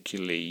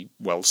particularly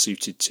well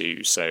suited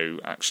to. So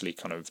actually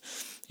kind of,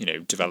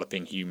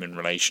 developing human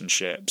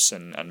relationships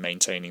and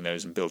maintaining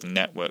those and building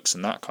networks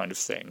and that kind of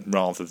thing,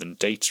 rather than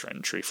data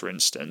entry, for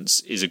instance,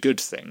 is a good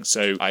thing.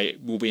 So I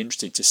will be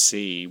interested to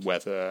see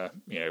whether,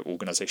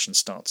 organisations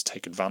start to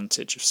take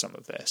advantage of some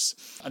of this.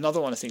 Another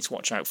one I think to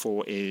watch out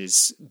for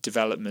is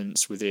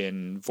developments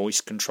within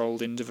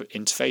voice-controlled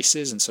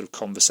interfaces and sort of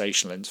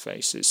conversational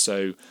interfaces.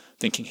 So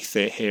thinking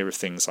here of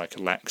things like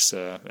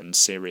Alexa and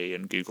Siri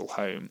and Google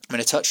Home. I mean,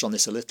 I touched on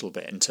this a little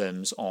bit in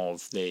terms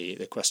of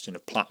the question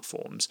of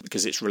platforms,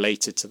 because it's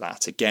related to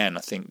that. Again,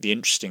 I think the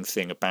interesting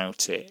thing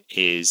about it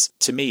is,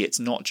 to me, it's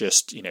not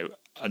just,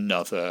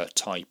 another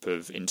type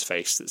of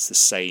interface that's the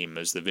same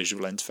as the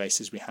visual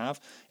interfaces we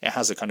have. It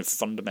has a kind of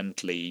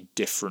fundamentally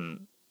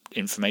different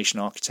information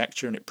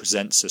architecture, and it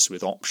presents us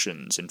with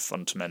options in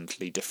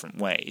fundamentally different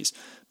ways.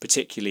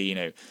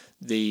 Particularly,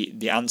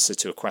 the answer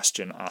to a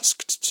question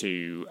asked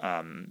to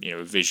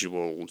a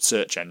visual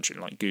search engine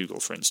like Google,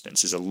 for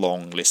instance, is a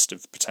long list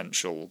of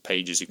potential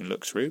pages you can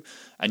look through.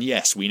 And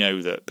yes, we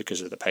know that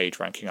because of the page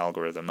ranking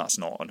algorithm, that's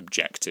not an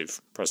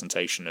objective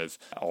presentation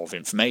of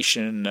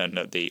information, and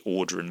that the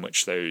order in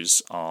which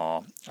those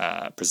are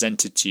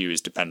presented to you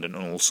is dependent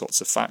on all sorts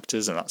of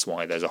factors, and that's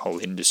why there's a whole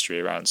industry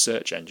around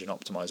search engine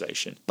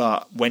optimization.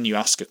 But when you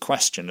ask a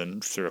question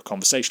and through a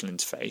conversational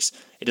interface,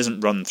 it doesn't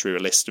run through a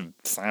list of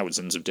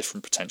thousands of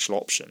different potential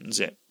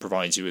options. It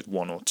provides you with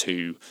one or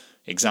two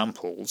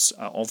examples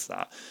of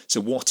that.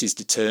 So what is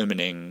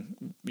determining,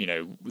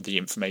 the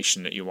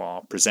information that you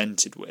are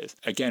presented with?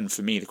 Again,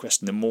 for me, the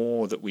question, the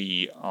more that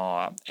we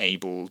are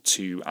able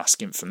to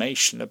ask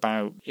information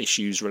about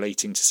issues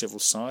relating to civil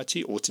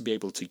society, or to be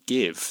able to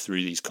give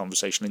through these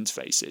conversational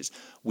interfaces,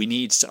 we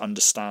need to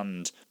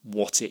understand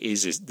what it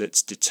is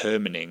that's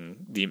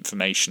determining the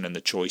information and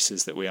the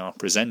choices that we are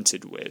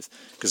presented with.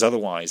 Because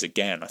otherwise,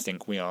 again, I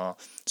think we are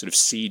sort of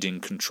ceding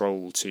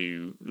control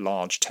to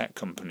large tech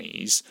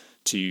companies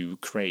to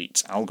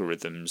create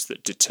algorithms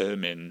that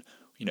determine,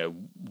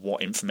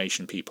 what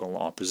information people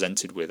are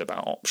presented with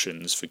about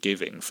options for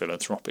giving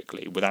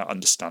philanthropically, without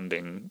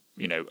understanding,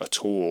 at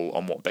all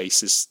on what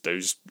basis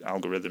those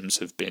algorithms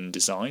have been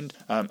designed.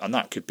 And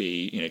that could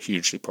be,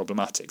 hugely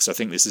problematic. So I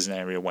think this is an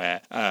area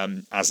where,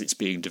 as it's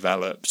being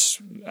developed,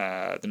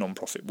 the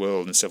non-profit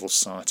world and civil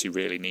society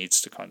really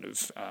needs to kind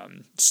of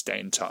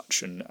stay in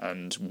touch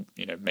and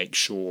make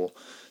sure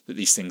that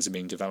these things are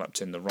being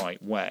developed in the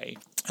right way.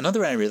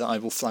 Another area that I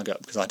will flag up,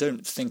 because I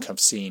don't think I've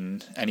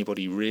seen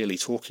anybody really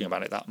talking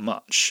about it that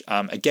much.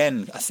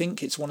 Again, I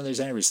think it's one of those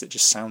areas that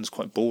just sounds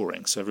quite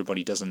boring, so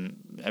everybody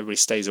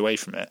stays away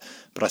from it,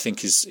 but I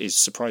think is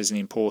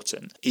surprisingly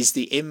important, is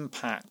the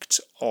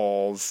impact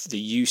of the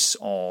use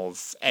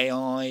of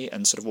AI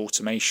and sort of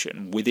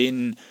automation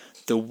within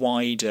the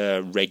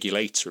wider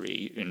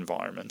regulatory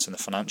environment and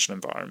the financial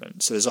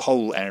environment. So there's a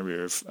whole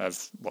area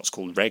of what's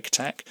called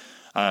RegTech.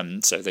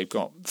 So they've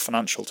got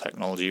financial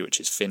technology, which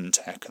is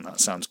fintech, and that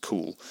sounds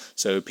cool.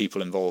 So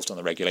people involved on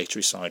the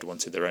regulatory side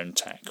wanted their own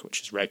tech,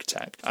 which is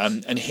RegTech.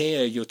 And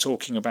here you're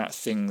talking about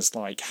things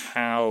like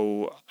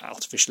how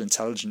artificial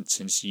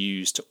intelligence is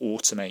used to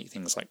automate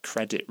things like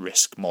credit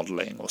risk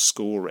modelling or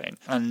scoring.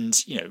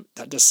 And,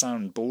 that does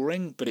sound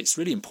boring, but it's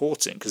really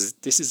important, because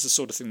this is the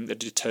sort of thing that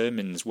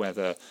determines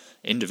whether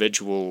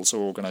individuals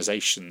or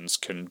organisations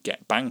can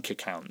get bank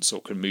accounts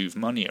or can move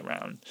money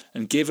around.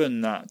 And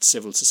given that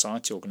civil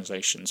society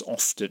organisations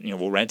often,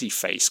 already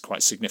face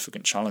quite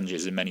significant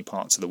challenges in many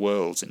parts of the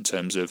world in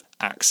terms of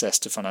access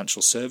to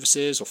financial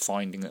services, or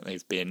finding that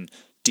they've been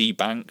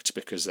debanked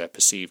because they're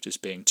perceived as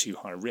being too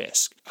high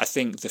risk. I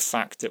think the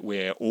fact that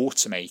we're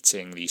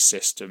automating these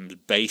systems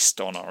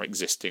based on our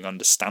existing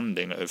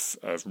understanding of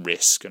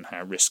risk and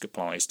how risk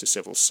applies to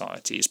civil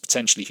society is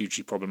potentially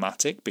hugely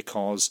problematic,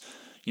 because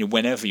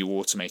whenever you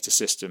automate a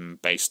system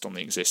based on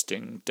the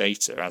existing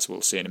data, as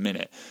we'll see in a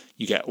minute,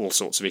 you get all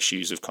sorts of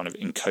issues of kind of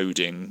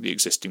encoding the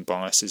existing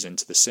biases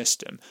into the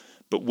system.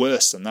 But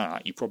worse than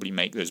that, you probably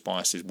make those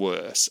biases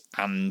worse,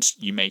 and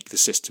you make the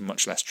system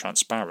much less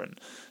transparent.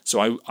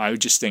 So I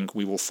just think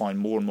we will find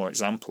more and more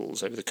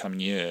examples over the coming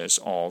years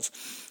of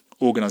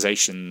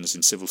organisations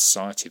in civil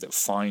society that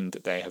find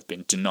that they have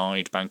been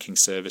denied banking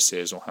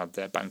services or had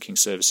their banking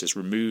services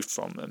removed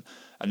from them,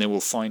 and they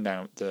will find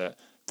out that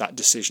that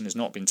decision has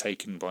not been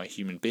taken by a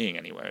human being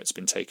anywhere. It's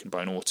been taken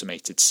by an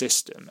automated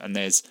system, and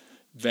there's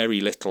very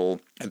little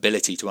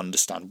ability to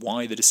understand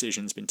why the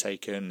decision's been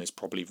taken. It's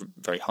probably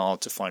very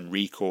hard to find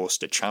recourse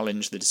to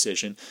challenge the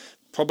decision.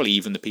 Probably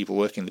even the people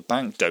working in the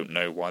bank don't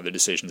know why the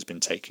decision's been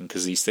taken,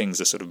 because these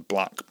things are sort of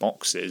black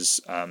boxes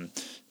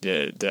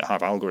that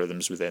have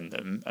algorithms within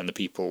them, and the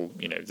people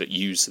that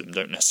use them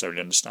don't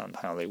necessarily understand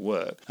how they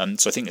work.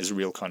 So I think there's a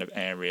real kind of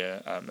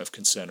area of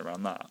concern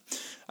around that.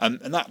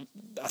 And that,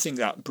 I think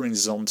that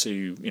brings us on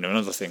to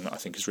another thing that I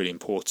think is really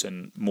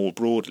important more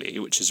broadly,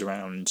 which is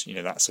around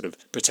that sort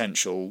of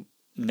potential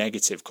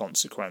negative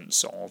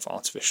consequence of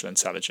artificial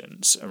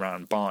intelligence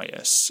around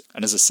bias.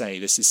 And as I say,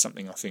 this is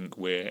something I think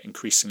we're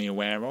increasingly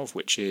aware of,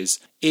 which is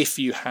if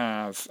you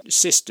have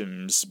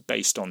systems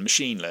based on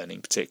machine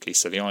learning particularly,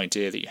 so the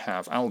idea that you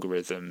have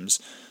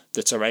algorithms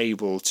that are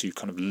able to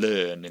kind of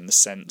learn in the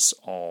sense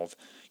of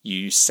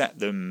you set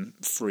them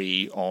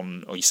free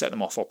on, or you set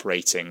them off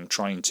operating,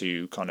 trying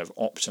to kind of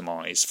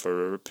optimize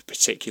for a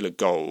particular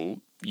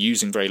goal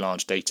using very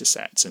large data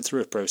sets, and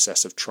through a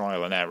process of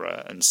trial and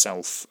error and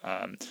self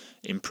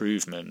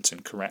improvement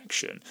and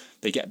correction,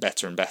 they get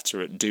better and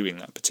better at doing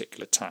that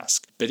particular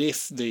task. But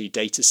if the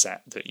data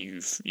set that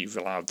you've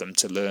allowed them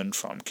to learn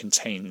from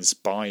contains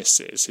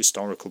biases,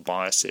 historical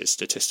biases,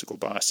 statistical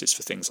biases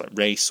for things like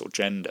race or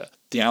gender,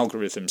 the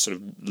algorithm sort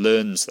of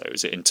learns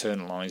those, it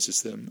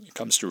internalizes them, it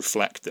comes to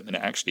reflect them, and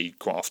it actually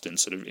quite often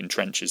sort of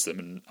entrenches them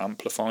and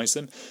amplifies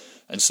them.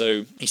 And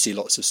so you see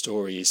lots of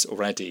stories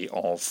already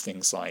of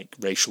things like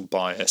racial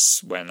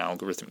bias when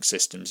algorithmic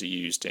systems are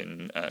used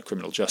in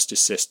criminal justice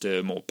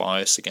system, or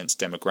bias against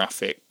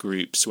demographic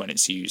groups when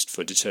it's used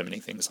for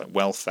determining things like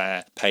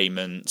welfare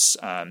payments,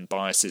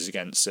 biases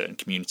against certain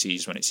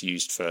communities when it's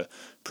used for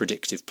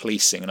predictive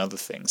policing and other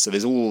things. So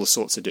there's all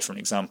sorts of different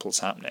examples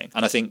happening.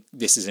 And I think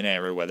this is an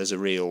area where there's a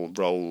real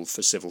role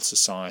for civil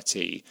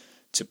society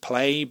to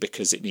play,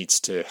 because it needs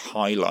to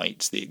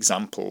highlight the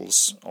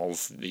examples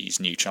of these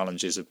new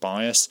challenges of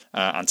bias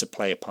and to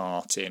play a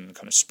part in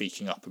kind of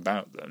speaking up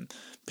about them,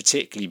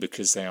 particularly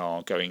because they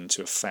are going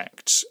to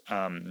affect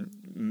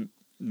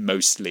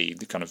mostly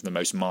the kind of the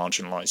most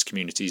marginalised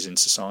communities in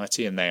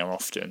society, and they are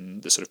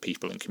often the sort of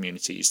people and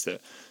communities that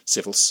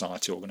civil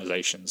society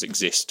organisations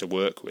exist to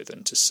work with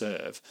and to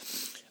serve.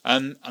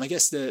 And I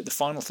guess the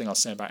final thing I'll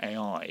say about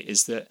AI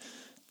is that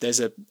there's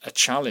a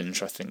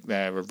challenge, I think,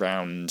 there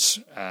around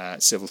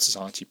civil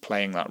society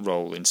playing that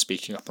role in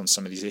speaking up on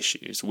some of these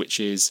issues,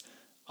 which is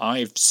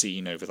I've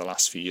seen over the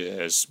last few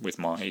years with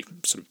my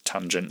sort of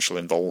tangential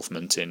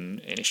involvement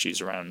in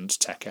issues around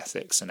tech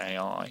ethics and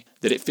AI,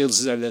 that it feels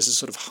as though there's a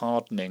sort of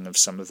hardening of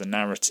some of the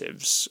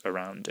narratives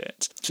around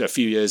it. So a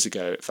few years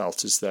ago, it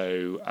felt as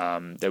though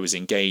there was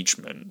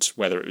engagement,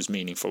 whether it was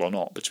meaningful or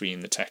not,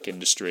 between the tech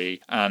industry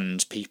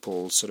and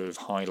people sort of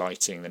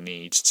highlighting the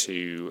need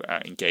to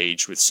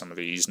engage with some of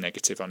these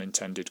negative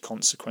unintended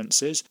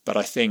consequences. But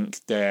I think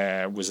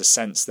there was a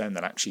sense then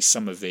that actually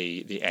some of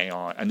the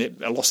AI, and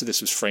a lot of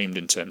this was framed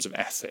in terms of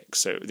ethics.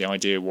 So the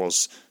idea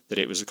was that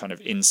it was a kind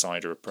of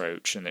insider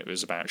approach, and it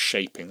was about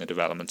shaping the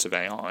development of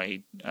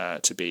AI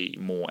to be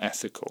more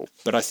ethical.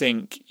 But I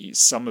think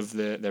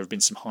there have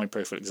been some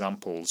high-profile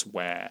examples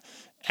where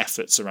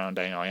efforts around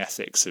AI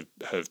ethics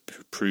have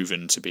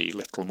proven to be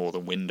little more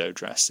than window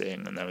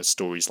dressing, and there were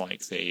stories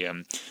like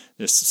the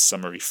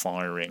summary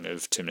firing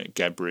of Timnit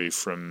Gebru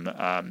from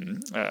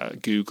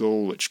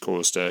Google, which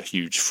caused a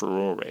huge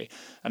furore.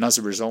 And as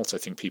a result, I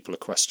think people are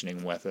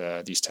questioning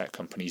whether these tech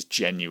companies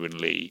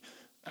genuinely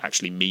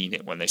actually mean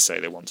it when they say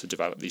they want to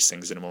develop these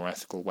things in a more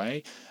ethical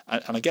way.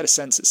 And I get a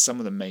sense that some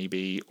of them,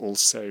 maybe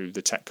also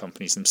the tech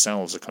companies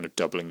themselves, are kind of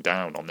doubling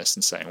down on this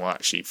and saying, well,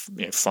 actually,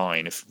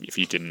 fine, if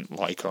you didn't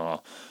like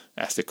our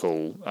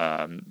ethical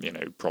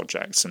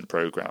projects and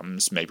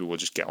programs, maybe we'll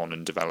just get on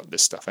and develop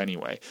this stuff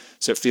anyway.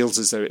 So it feels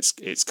as though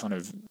it's kind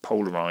of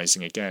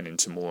polarizing again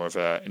into more of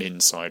an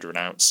insider and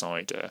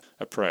outsider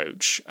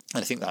approach.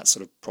 And I think that's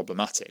sort of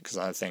problematic, because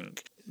I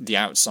think the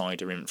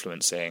outsider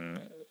influencing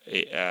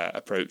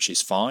approach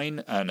is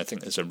fine, and I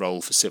think there's a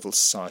role for civil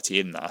society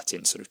in that,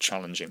 in sort of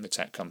challenging the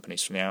tech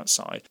companies from the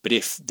outside. But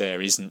if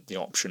there isn't the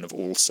option of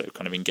also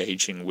kind of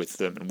engaging with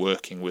them and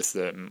working with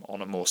them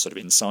on a more sort of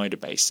insider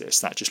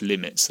basis, that just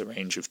limits the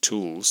range of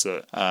tools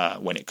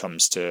that when it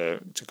comes to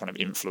kind of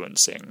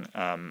influencing,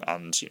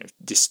 and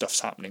this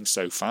stuff's happening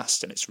so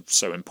fast, and it's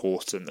so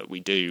important that we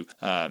do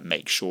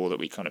make sure that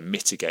we kind of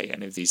mitigate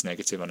any of these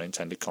negative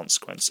unintended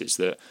consequences,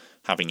 that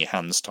having your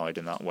hands tied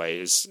in that way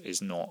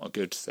is not a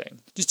good thing.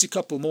 Just a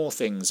couple more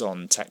things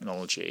on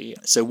technology.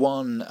 So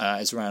one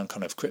is around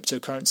kind of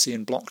cryptocurrency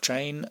and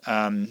blockchain.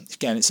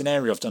 Again, it's an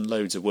area I've done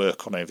loads of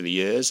work on over the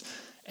years.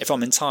 If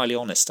I'm entirely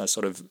honest, I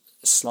sort of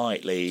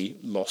slightly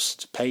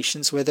lost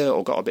patience with it,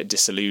 or got a bit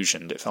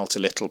disillusioned. It felt a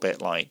little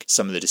bit like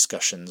some of the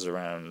discussions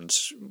around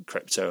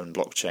crypto and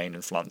blockchain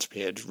and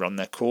philanthropy had run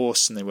their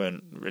course, and they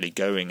weren't really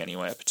going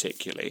anywhere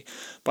particularly.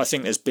 But I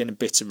think there's been a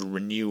bit of a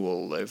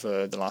renewal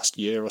over the last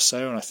year or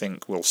so, and I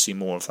think we'll see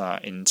more of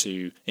that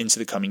into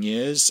the coming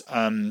years.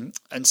 And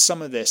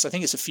some of this, I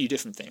think it's a few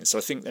different things. So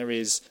I think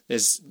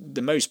there's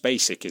the most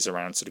basic is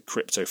around sort of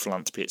crypto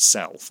philanthropy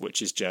itself,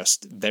 which is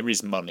just there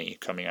is money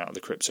coming out of the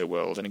crypto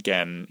world, and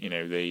again,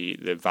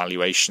 the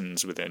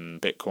valuations within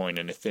Bitcoin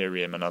and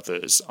Ethereum and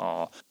others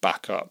are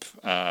back up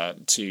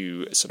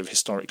to sort of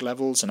historic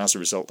levels, and as a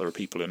result there are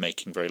people who are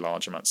making very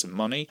large amounts of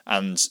money,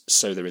 and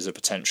so there is a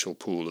potential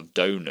pool of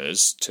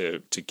donors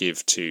to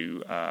give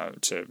to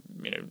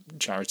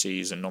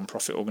charities and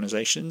non-profit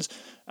organisations.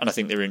 And I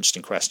think there are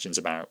interesting questions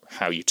about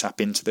how you tap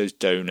into those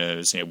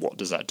donors. What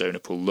does that donor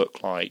pool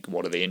look like?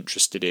 What are they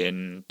interested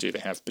in? Do they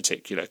have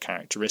particular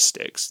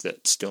characteristics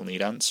that still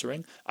need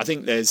answering? I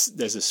think there's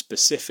a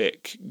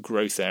specific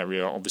growth area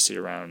area, obviously,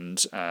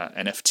 around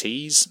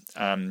NFTs.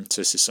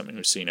 So this is something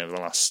we've seen over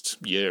the last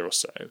year or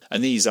so.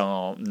 And these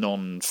are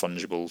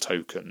non-fungible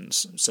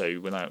tokens. So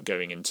without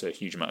going into a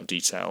huge amount of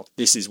detail,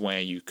 this is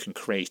where you can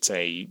create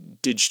a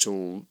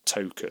digital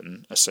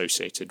token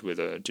associated with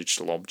a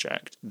digital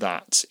object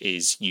that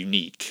is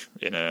unique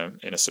in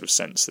a sort of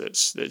sense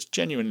that's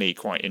genuinely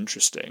quite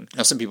interesting.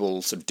 Now, some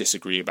people sort of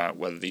disagree about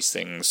whether these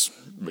things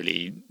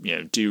really,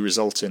 do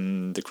result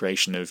in the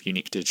creation of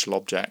unique digital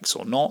objects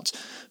or not.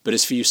 But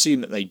if you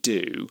assume that they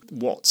do,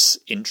 what's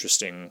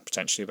interesting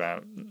potentially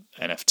about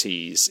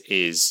NFTs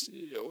is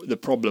the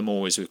problem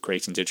always with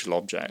creating digital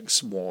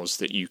objects was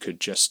that you could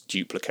just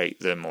duplicate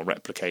them or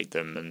replicate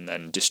them and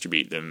then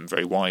distribute them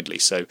very widely.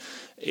 So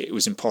it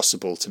was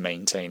impossible to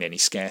maintain any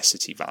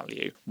scarcity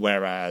value.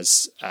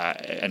 Whereas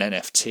an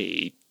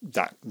NFT,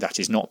 that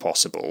is not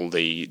possible.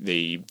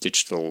 The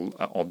digital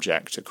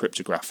object, a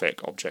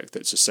cryptographic object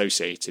that's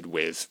associated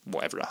with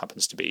whatever it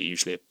happens to be,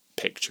 usually a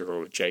picture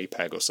or a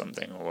JPEG or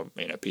something, or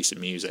a piece of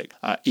music,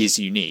 is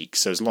unique.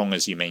 So as long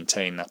as you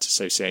maintain that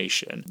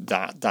association,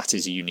 that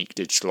is a unique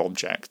digital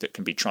object that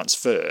can be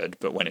transferred.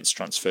 But when it's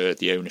transferred,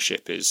 the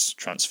ownership is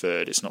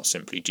transferred. It's not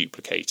simply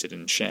duplicated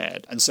and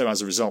shared. And so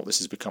as a result, this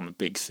has become a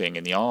big thing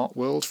in the art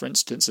world. For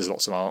instance, there's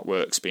lots of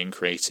artworks being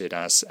created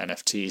as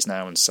NFTs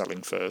now and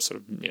selling for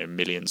sort of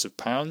millions of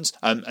pounds.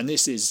 And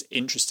this is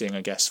interesting,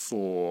 I guess,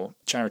 for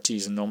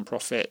charities and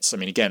non-profits. I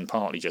mean, again,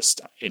 partly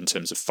just in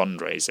terms of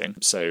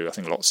fundraising. So I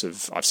think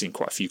I've seen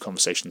quite a few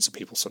conversations of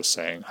people sort of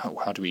saying,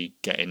 how do we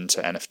get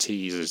into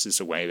NFTs? Is this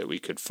a way that we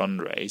could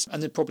fundraise?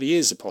 And there probably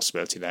is a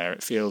possibility there.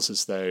 It feels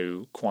as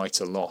though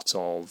quite a lot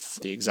of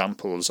the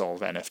examples of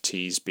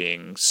NFTs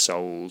being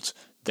sold,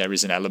 there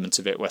is an element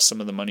of it where some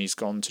of the money's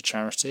gone to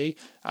charity.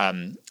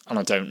 And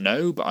I don't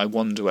know, but I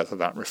wonder whether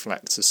that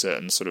reflects a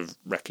certain sort of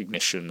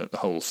recognition that the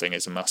whole thing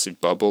is a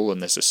massive bubble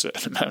and there's a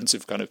certain amount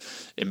of kind of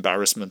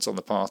embarrassment on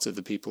the part of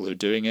the people who are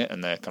doing it,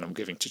 and they're kind of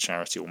giving to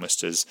charity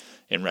almost as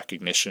in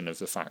recognition of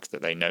the fact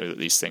that they know that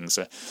these things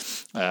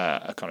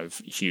are kind of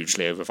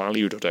hugely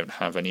overvalued or don't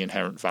have any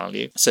inherent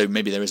value. So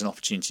maybe there is an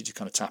opportunity to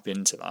kind of tap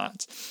into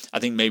that. I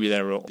think maybe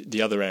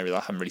the other area that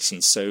I haven't really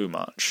seen so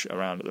much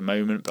around at the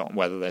moment, but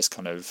whether there's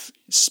kind of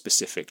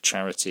specific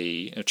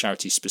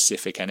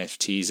charity-specific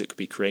NFTs that could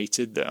be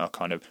created that are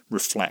kind of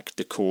reflect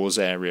the cause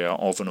area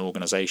of an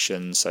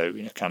organisation. So,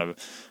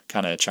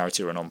 can a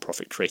charity or a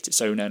non-profit create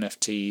its own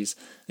NFTs?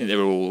 I think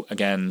they're all,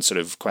 again, sort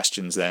of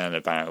questions then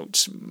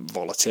about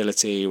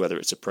volatility, whether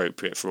it's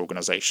appropriate for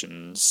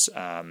organisations,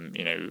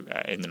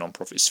 in the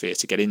non-profit sphere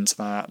to get into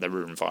that. There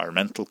are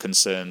environmental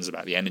concerns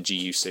about the energy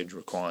usage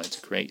required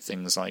to create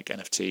things like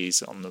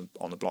NFTs on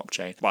the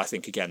blockchain. But I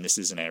think, again, this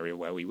is an area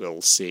where we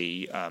will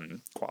see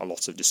quite a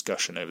lot of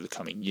discussion over the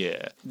coming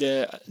year.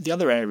 The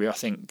other area I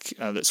think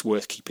that's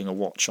worth keeping a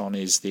watch on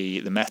is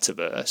the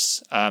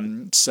metaverse.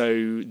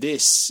 So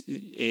this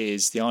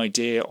is the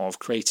idea of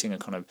creating a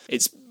kind of,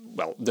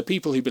 the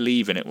people who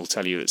believe in it will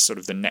tell you it's sort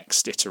of the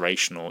next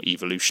iteration or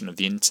evolution of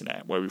the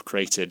internet, where we've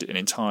created an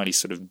entirely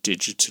sort of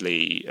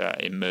digitally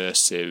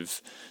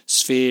immersive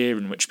sphere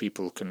in which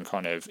people can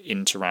kind of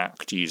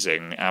interact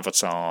using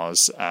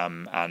avatars,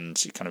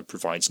 and it kind of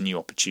provides new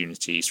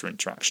opportunities for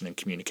interaction and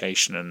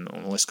communication and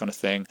all this kind of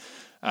thing.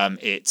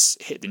 It's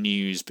hit the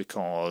news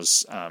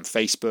because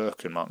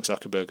Facebook and Mark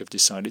Zuckerberg have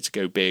decided to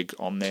go big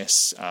on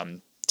this,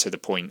 to the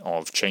point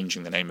of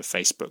changing the name of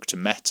Facebook to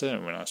Meta,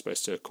 and we're not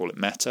supposed to call it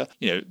Meta.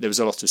 There was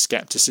a lot of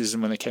skepticism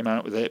when they came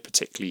out with it,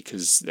 particularly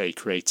because they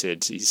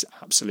created these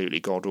absolutely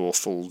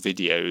god-awful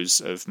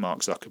videos of Mark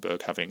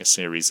Zuckerberg having a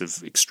series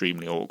of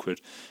extremely awkward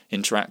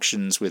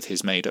interactions with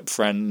his made-up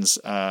friends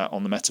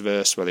on the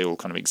metaverse, where they all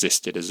kind of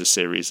existed as a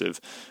series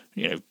of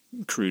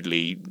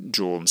crudely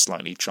drawn,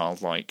 slightly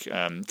childlike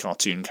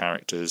cartoon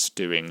characters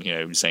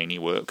doing, zany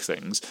work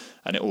things,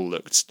 and it all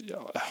looked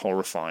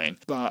horrifying.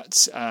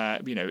 But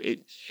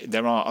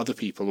there are other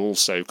people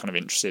also kind of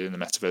interested in the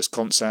metaverse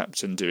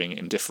concept and doing it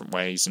in different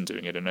ways and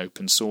doing it in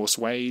open source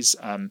ways.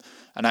 And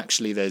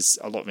actually, there's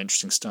a lot of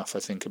interesting stuff, I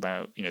think,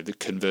 about the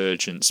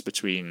convergence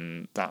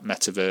between that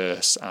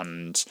metaverse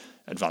and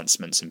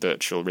advancements in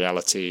virtual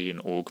reality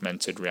and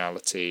augmented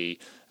reality,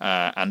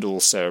 and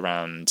also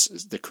around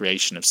the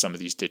creation of some of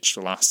these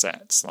digital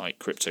assets like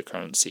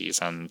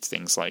cryptocurrencies and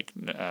things like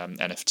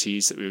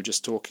NFTs that we were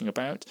just talking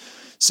about.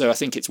 So I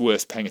think it's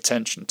worth paying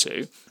attention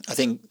to. I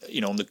think,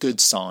 on the good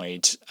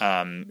side,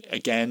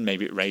 again,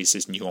 maybe it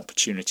raises new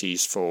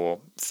opportunities for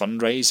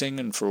fundraising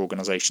and for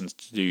organisations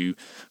to do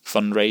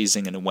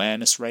fundraising and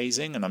awareness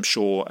raising. And I'm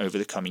sure over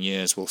the coming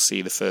years we'll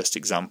see the first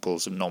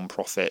examples of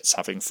non-profits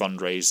having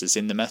fundraisers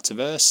in the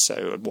metaverse.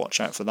 So I'd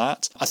watch out for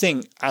that. I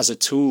think as a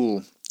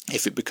tool,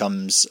 if it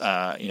becomes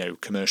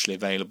commercially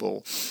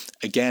available,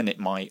 again, it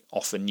might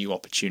offer new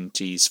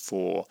opportunities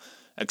for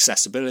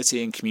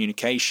accessibility and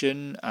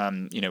communication.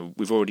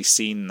 We've already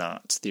seen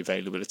that the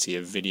availability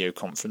of video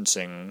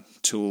conferencing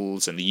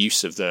tools and the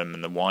use of them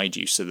and the wide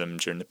use of them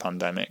during the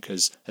pandemic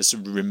has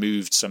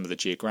removed some of the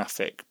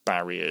geographic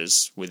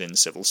barriers within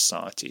civil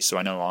society. So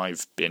I know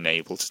I've been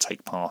able to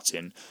take part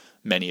in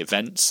many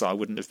events I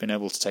wouldn't have been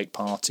able to take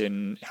part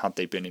in had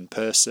they been in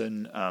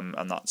person,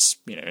 and that's,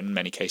 in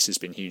many cases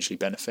been hugely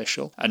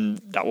beneficial. And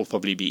that will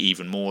probably be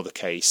even more the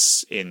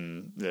case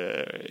in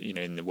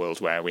the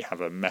world where we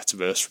have a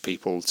metaverse for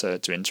people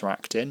to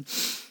interact in.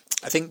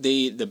 I think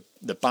the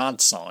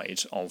bad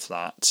side of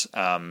that,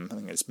 I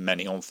think there's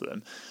many of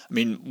them. I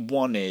mean,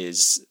 one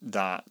is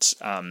that,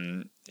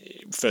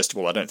 first of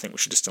all, I don't think we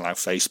should just allow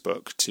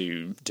Facebook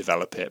to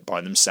develop it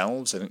by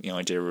themselves. I think the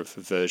idea of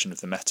a version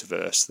of the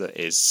metaverse that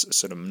is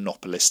sort of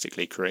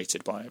monopolistically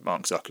created by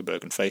Mark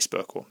Zuckerberg and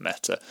Facebook, or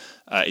Meta,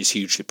 is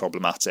hugely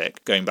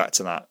problematic. Going back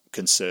to that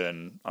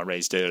concern I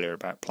raised earlier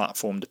about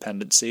platform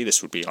dependency,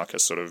 this would be like a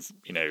sort of,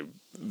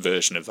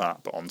 version of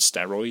that but on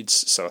steroids.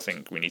 So I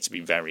think we need to be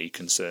very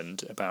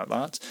concerned about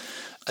that.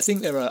 I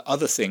think there are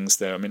other things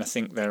though. I mean, I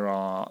think there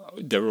are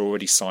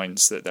already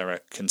signs that there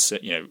are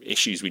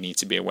issues we need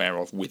to be aware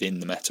of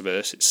within the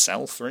metaverse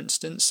itself, for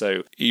instance.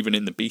 So even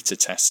in the beta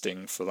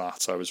testing for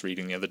that, I was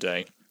reading the other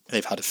day,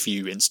 they've had a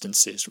few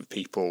instances with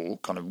people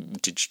kind of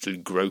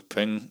digitally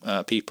groping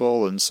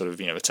people and sort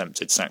of,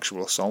 attempted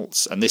sexual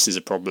assaults. And this is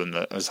a problem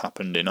that has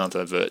happened in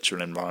other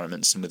virtual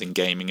environments and within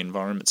gaming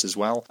environments as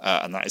well.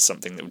 And that is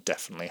something that would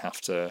definitely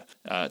have to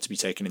be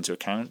taken into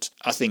account.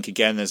 I think,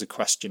 again, there's a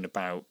question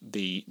about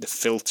the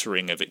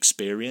filtering of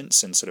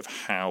experience and sort of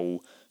how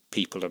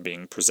people are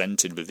being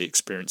presented with the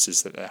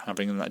experiences that they're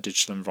having in that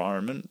digital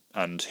environment,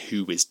 and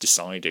who is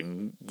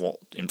deciding what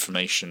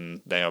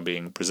information they are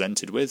being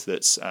presented with.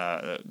 That's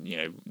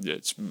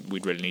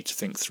we'd really need to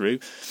think through.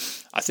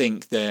 I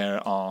think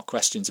there are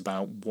questions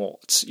about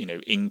what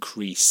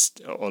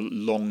increased or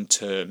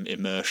long-term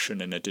immersion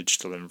in a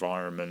digital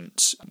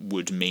environment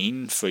would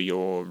mean for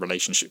your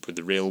relationship with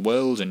the real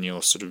world and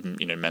your sort of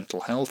mental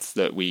health,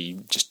 that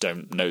we just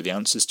don't know the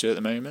answers to at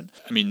the moment.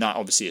 I mean, that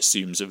obviously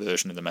assumes a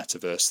version of the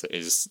metaverse that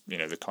is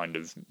the kind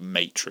of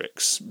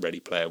Matrix Ready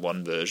Player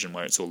One version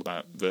where it's all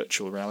about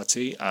virtual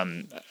reality.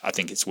 I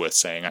think it's worth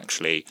saying,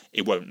 actually,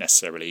 it won't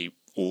necessarily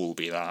all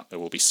be that. There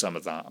will be some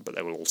of that, but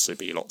there will also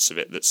be lots of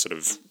it that's sort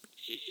of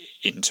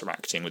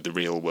interacting with the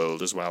real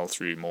world as well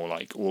through more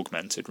like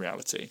augmented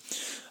reality.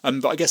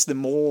 But I guess the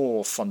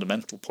more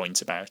fundamental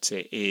point about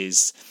it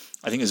is,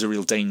 I think there's a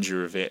real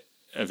danger of it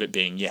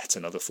being yet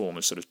another form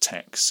of sort of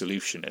tech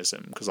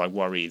solutionism, because I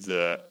worry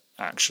that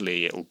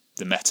actually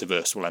the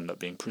metaverse will end up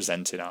being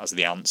presented as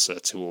the answer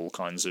to all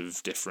kinds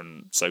of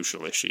different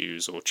social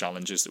issues or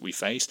challenges that we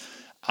face,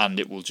 and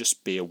it will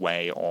just be a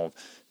way of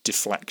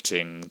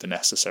deflecting the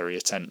necessary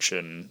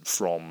attention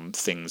from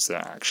things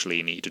that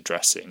actually need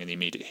addressing in the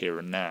immediate here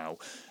and now.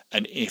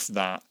 And if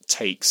that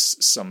takes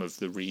some of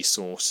the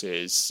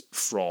resources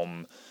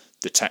from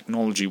the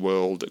technology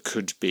world that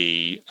could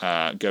be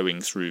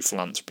going through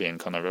philanthropy and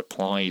kind of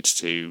applied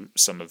to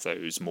some of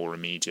those more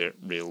immediate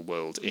real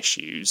world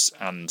issues,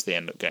 and they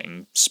end up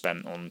getting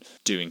spent on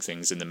doing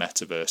things in the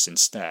metaverse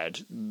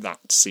instead,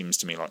 that seems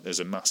to me like there's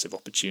a massive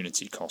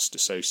opportunity cost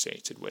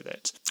associated with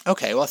it.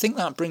 Okay, well, I think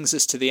that brings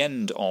us to the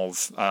end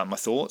of my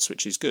thoughts,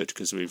 which is good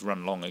because we've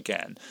run long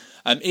again.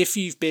 If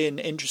you've been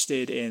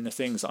interested in the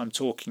things that I'm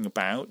talking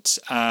about,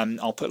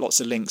 I'll put lots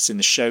of links in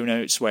the show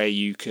notes where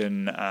you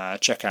can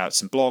check out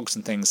some blogs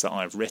and things that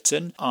I've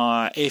written.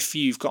 If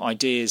you've got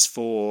ideas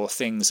for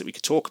things that we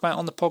could talk about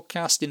on the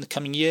podcast in the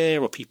coming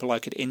year, or people I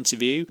could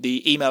interview,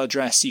 the email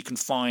address you can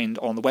find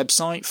on the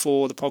website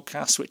for the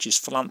podcast, which is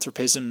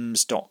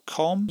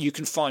philanthropisms.com. You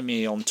can find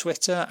me on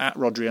Twitter at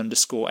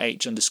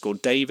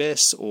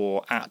Rodri_H_Davis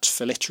or at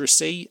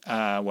Philiteracy,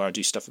 where I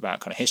do stuff about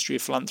kind of history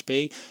of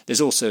philanthropy.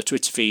 There's also a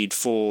Twitter feed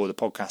for the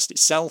podcast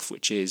itself,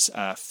 which is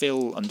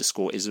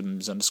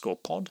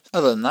Phil_isms_pod.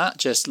 Other than that,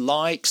 just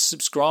like,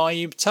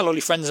 subscribe, tell all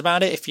your friends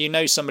about it. If you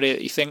know somebody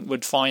that you think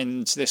would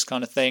find this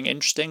kind of thing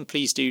interesting,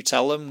 please do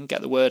tell them,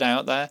 get the word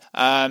out there.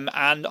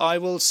 And I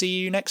will see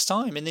you next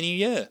time in the new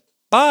year.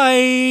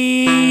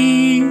 Bye!